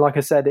 I mean, like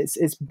I said,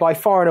 it's by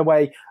far and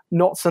away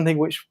not something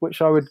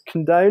which I would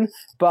condone,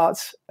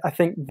 but I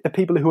think the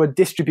people who are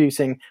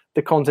distributing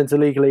the content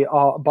illegally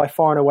are by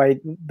far and away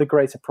the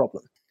greater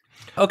problem.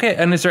 Okay,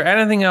 and is there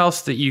anything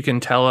else that you can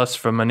tell us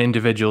from an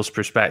individual's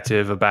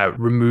perspective about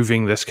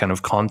removing this kind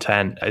of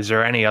content? Is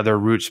there any other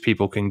routes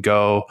people can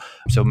go?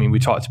 So, I mean, we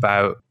talked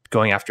about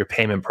going after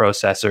payment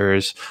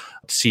processors,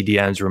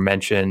 CDNs were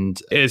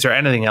mentioned. Is there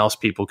anything else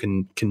people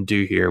can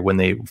do here when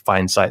they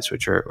find sites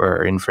which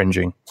are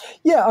infringing?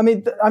 Yeah, I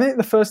mean, I think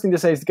the first thing to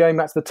say is going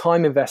back to the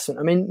time investment.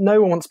 I mean,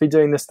 no one wants to be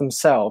doing this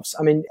themselves.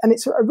 I mean, and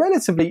it's a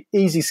relatively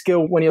easy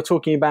skill when you're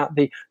talking about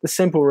the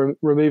simple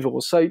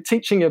removals. So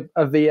teaching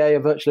a VA, a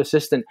virtual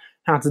assistant,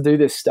 how to do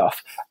this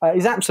stuff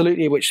is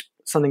absolutely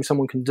something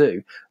someone can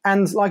do.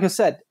 And like I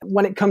said,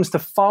 when it comes to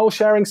file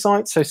sharing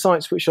sites, so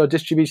sites which are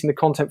distributing the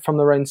content from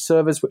their own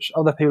servers, which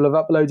other people have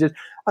uploaded,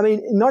 I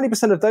mean, in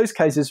 90% of those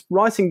cases,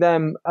 writing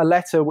them a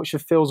letter which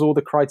fulfills all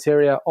the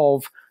criteria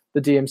of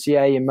the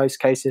DMCA in most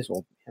cases,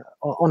 or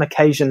on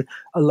occasion,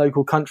 a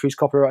local country's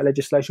copyright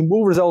legislation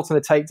will result in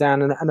a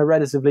takedown and a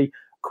relatively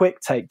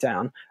quick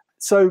takedown.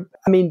 So,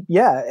 I mean,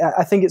 yeah,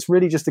 I think it's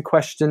really just a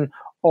question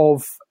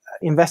of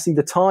investing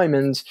the time,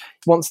 and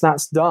once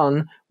that's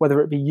done,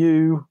 whether it be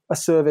you, a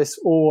service,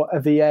 or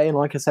a VA, and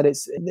like I said,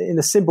 it's in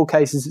the simple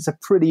cases, it's a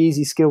pretty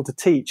easy skill to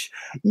teach.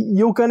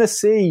 You're going to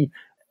see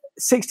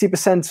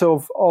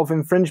 60% of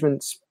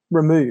infringements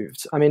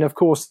removed. I mean, of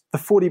course, the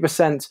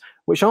 40%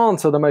 which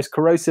aren't are the most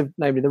corrosive,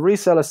 namely the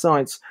reseller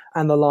sites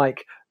and the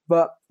like.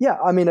 But yeah,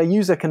 I mean, a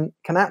user can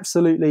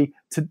absolutely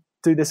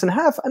do this and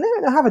have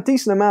a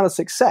decent amount of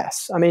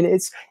success. I mean,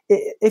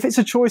 if it's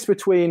a choice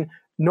between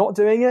not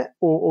doing it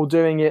or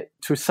doing it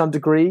to some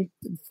degree,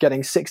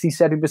 getting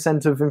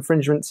 60-70% of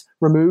infringements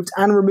removed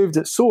and removed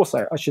at source,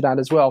 I should add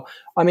as well.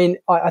 I mean,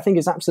 I think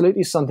it's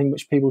absolutely something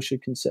which people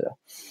should consider.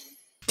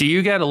 Do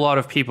you get a lot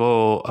of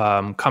people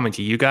coming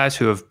to you guys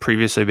who have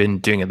previously been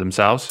doing it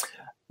themselves?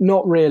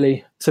 Not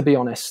really, to be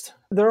honest.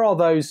 There are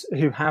those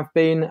who have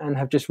been and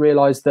have just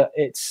realized that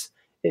it's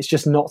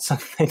just not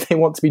something they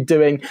want to be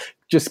doing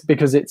just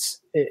because it's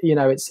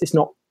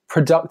not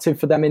productive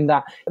for them, in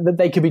that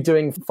they could be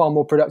doing far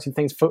more productive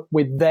things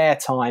with their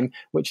time,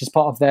 which is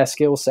part of their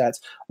skill set.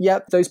 Yeah,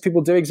 those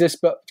people do exist,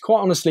 but quite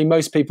honestly,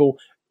 most people,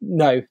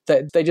 no,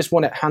 they just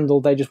want it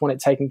handled, they just want it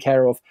taken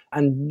care of,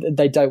 and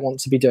they don't want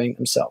to be doing it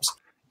themselves.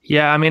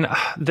 Yeah, I mean,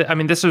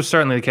 this was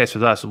certainly the case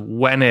with us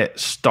when it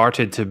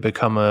started to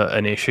become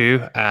an issue,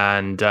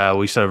 and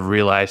we sort of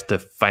realized the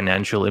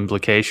financial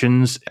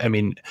implications. I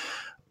mean,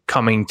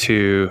 coming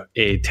to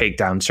a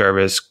takedown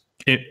service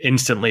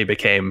instantly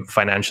became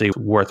financially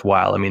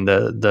worthwhile. I mean,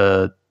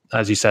 the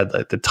as you said,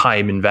 the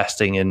time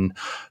investing in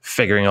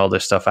figuring all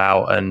this stuff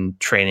out and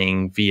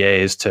training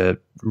VAs to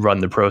run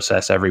the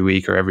process every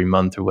week or every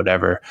month or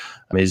whatever,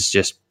 is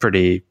just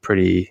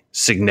pretty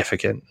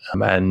significant.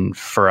 And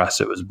for us,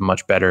 it was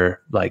much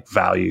better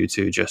value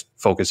to just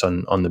focus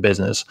on the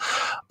business.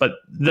 But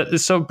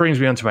this so brings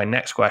me on to my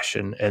next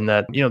question, in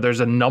that, there's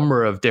a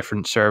number of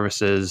different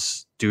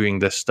services doing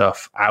this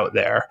stuff out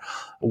there.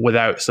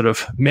 Without sort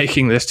of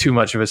making this too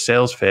much of a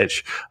sales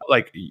pitch,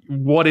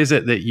 what is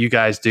it that you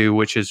guys do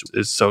which is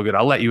so good?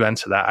 I'll let you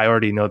answer that. I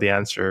already know the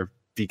answer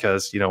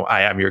because,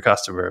 I am your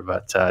customer,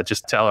 but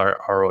just tell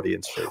our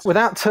audience, please.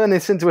 Without turning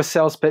this into a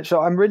sales pitch,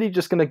 I'm really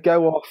just going to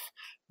go off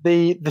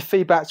the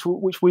feedback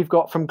which we've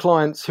got from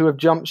clients who have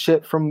jumped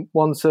ship from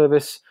one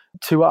service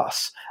to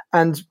us.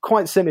 And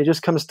quite simply, it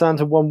just comes down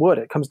to one word.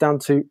 It comes down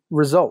to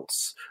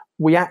results.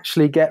 We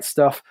actually get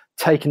stuff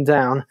taken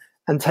down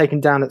and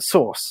taken down at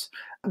source.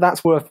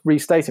 That's worth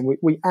restating.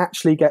 We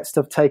actually get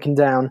stuff taken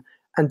down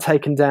and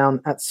taken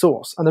down at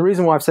source. And the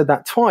reason why I've said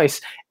that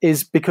twice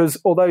is because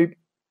although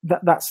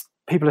that's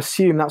people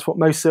assume that's what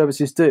most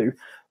services do,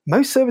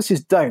 most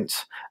services don't.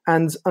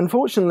 And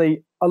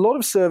unfortunately, a lot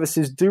of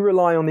services do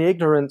rely on the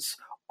ignorance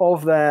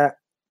of their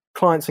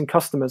clients and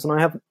customers. And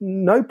I have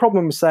no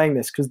problem with saying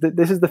this because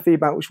this is the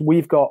feedback which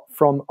we've got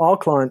from our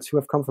clients who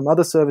have come from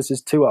other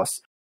services to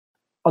us.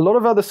 A lot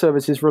of other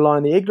services rely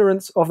on the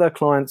ignorance of their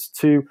clients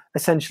to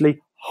essentially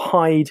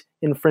hide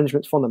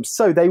infringements from them.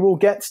 So they will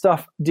get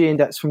stuff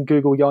de-indexed from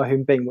Google, Yahoo,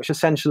 and Bing, which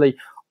essentially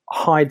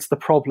hides the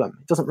problem.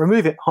 It doesn't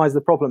remove it, hides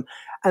the problem.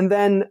 And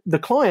then the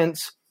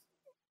clients,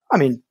 are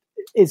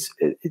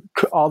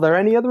there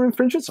any other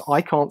infringements?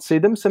 I can't see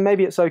them, so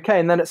maybe it's okay.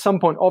 And then at some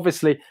point,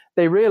 obviously,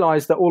 they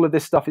realize that all of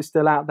this stuff is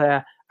still out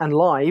there and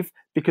live,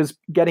 because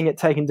getting it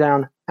taken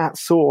down at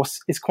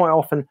source is quite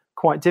often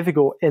quite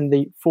difficult in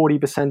the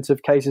 40%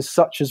 of cases,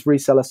 such as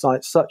reseller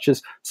sites, such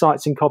as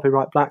sites in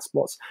copyright black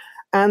spots.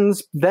 And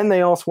then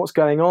they ask what's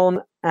going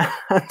on,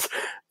 and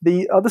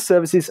the other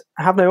services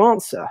have no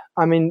answer.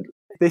 I mean,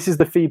 this is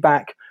the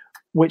feedback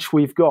which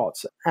we've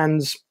got.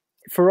 And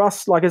for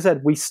us, like I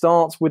said, we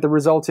start with the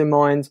result in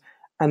mind,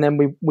 and then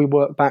we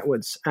work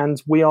backwards.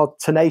 And we are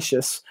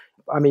tenacious.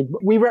 I mean,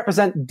 we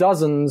represent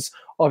dozens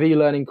of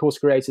e-learning course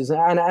creators.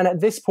 And at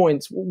this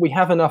point, we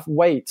have enough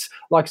weight,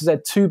 like I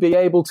said, to be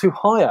able to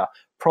hire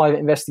private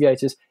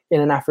investigators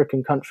in an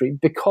African country.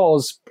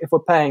 Because if we're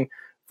paying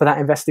for that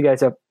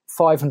investigator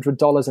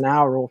 $500 an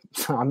hour, or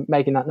I'm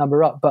making that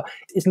number up, but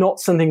it's not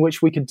something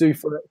which we could do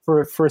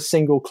for a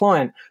single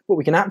client. But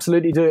we can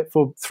absolutely do it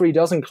for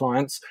 36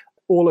 clients,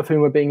 all of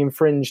whom are being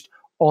infringed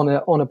on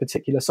a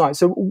particular site.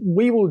 So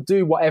we will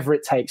do whatever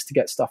it takes to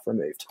get stuff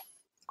removed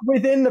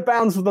within the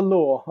bounds of the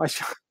law. I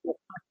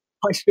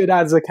should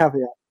add as a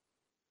caveat.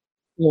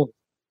 Yeah.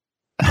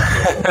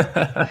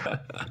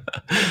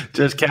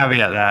 Just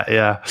caveat that,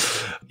 yeah.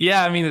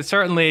 Yeah, I mean, it's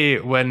certainly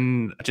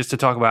just to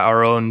talk about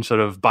our own sort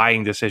of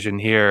buying decision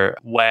here,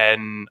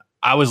 when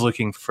I was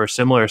looking for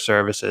similar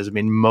services, I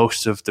mean,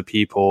 most of the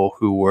people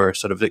who were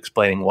sort of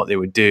explaining what they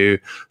would do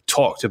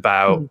talked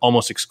about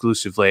almost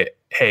exclusively,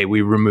 hey,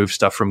 we remove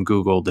stuff from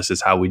Google, this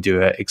is how we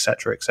do it, et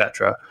cetera, et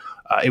cetera.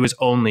 It was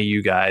only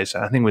you guys,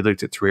 I think we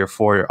looked at 3 or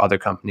 4 other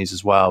companies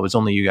as well. It was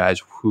only you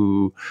guys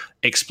who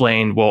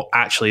explained, well,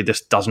 actually, this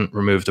doesn't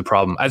remove the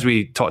problem. As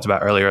we talked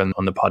about earlier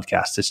on the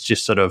podcast, this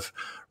just sort of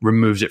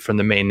removes it from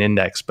the main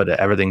index, but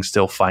everything's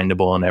still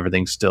findable and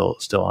everything's still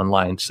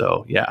online.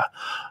 So yeah,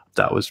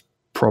 that was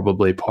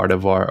probably part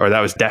of that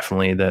was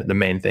definitely the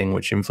main thing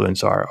which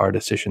influenced our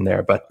decision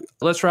there. But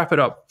let's wrap it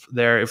up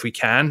there if we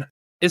can.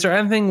 Is there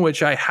anything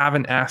which I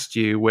haven't asked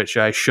you, which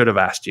I should have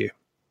asked you?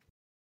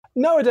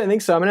 No, I don't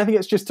think so. I mean, I think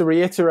it's just to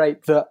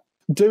reiterate that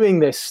doing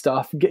this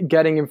stuff,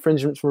 getting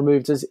infringements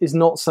removed is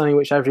not something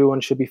which everyone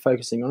should be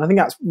focusing on. I think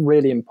that's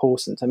really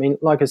important. I mean,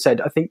 like I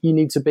said, I think you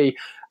need to be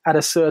at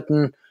a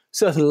certain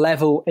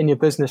level in your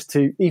business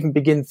to even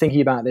begin thinking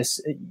about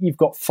this. You've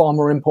got far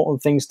more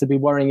important things to be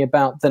worrying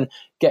about than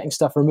getting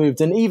stuff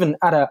removed. And even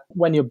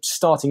when you're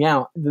starting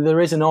out, there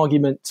is an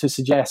argument to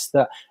suggest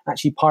that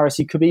actually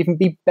piracy could even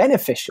be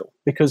beneficial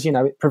because,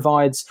 it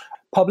provides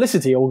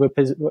publicity. Or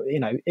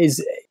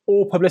is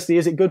all publicity,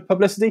 is it good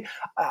publicity?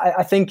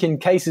 I think in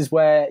cases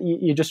where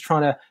you're just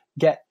trying to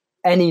get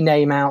any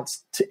name out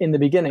in the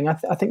beginning, I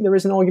think there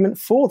is an argument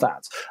for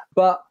that.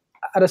 But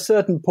at a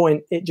certain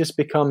point, it just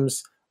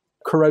becomes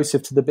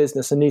corrosive to the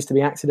business and needs to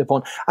be acted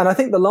upon. And I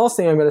think the last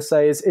thing I'm going to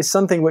say is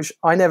something which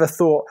I never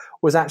thought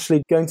was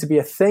actually going to be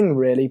a thing,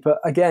 really. But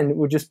again,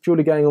 we're just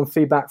purely going on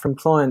feedback from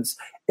clients.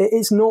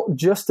 It's not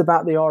just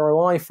about the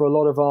ROI for a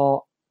lot of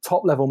our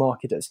top level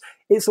marketers.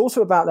 It's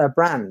also about their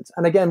brand.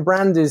 And again,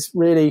 brand is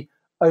really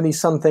only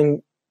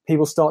something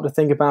people start to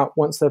think about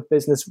once their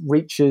business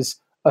reaches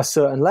a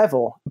certain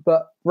level.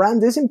 But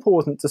brand is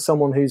important to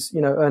someone who's,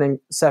 earning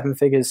 7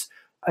 figures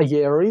a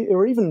year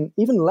or even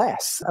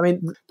less. I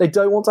mean, they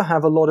don't want to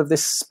have a lot of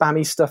this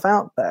spammy stuff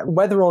out there,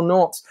 whether or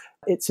not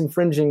it's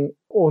infringing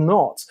or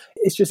not.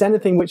 It's just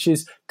anything which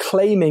is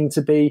claiming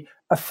to be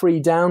a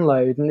free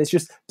download, and it's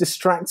just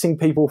distracting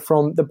people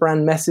from the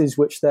brand message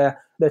which they're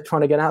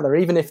trying to get out there.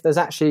 Even if there's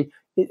actually,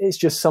 it's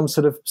just some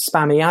sort of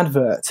spammy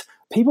advert.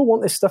 People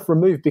want this stuff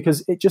removed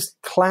because it just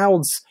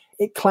clouds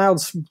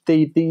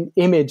the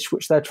image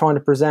which they're trying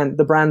to present,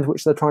 the brand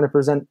which they're trying to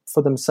present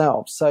for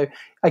themselves. So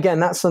again,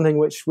 that's something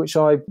which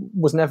I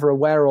was never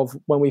aware of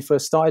when we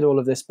first started all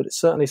of this, but it's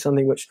certainly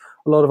something which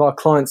a lot of our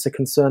clients are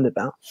concerned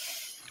about.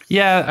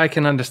 Yeah, I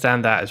can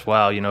understand that as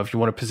well. If you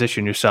want to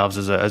position yourselves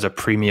as a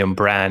premium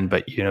brand,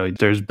 but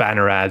there's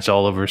banner ads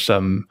all over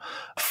some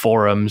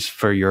forums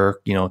for your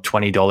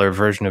 $20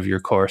 version of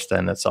your course,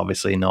 then that's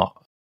obviously not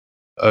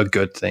a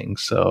good thing.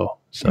 So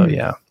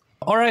yeah.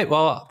 All right.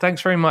 Well,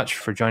 thanks very much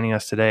for joining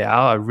us today,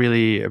 Al. I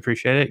really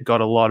appreciate it.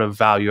 Got a lot of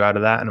value out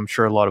of that, and I'm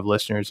sure a lot of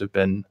listeners have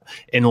been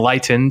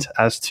enlightened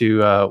as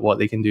to what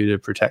they can do to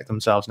protect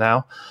themselves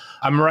now.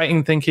 I'm right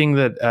in thinking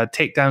that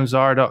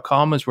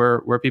takedownczar.com is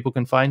where people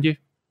can find you.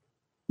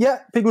 Yeah,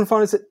 people can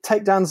find us at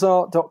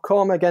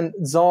takedownczar.com. Again,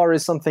 Czar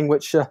is something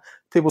which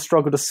people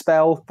struggle to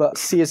spell, but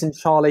C as in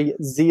Charlie,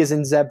 Z as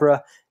in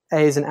zebra,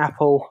 A as in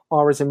Apple,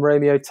 R as in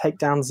Romeo,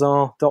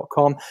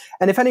 takedownczar.com.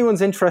 And if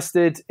anyone's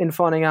interested in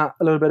finding out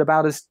a little bit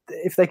about us,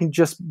 if they can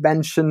just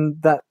mention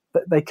that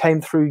they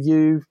came through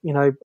you,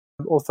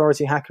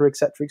 Authority Hacker, et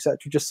cetera,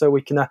 just so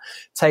we can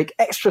take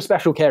extra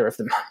special care of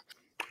them.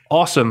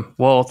 Awesome.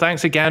 Well,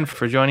 thanks again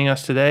for joining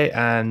us today.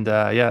 And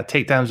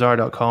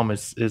takedownczar.com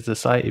is the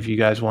site if you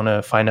guys want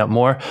to find out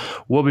more.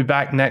 We'll be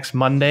back next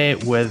Monday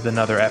with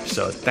another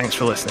episode. Thanks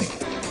for listening.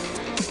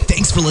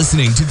 Thanks for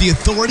listening to the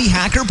Authority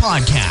Hacker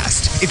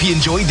Podcast. If you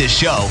enjoyed this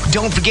show,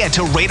 don't forget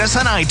to rate us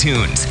on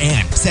iTunes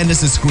and send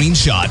us a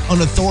screenshot on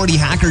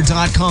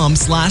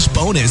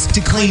authorityhacker.com/bonus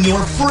to claim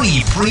your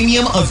free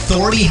premium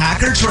Authority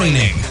Hacker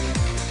training.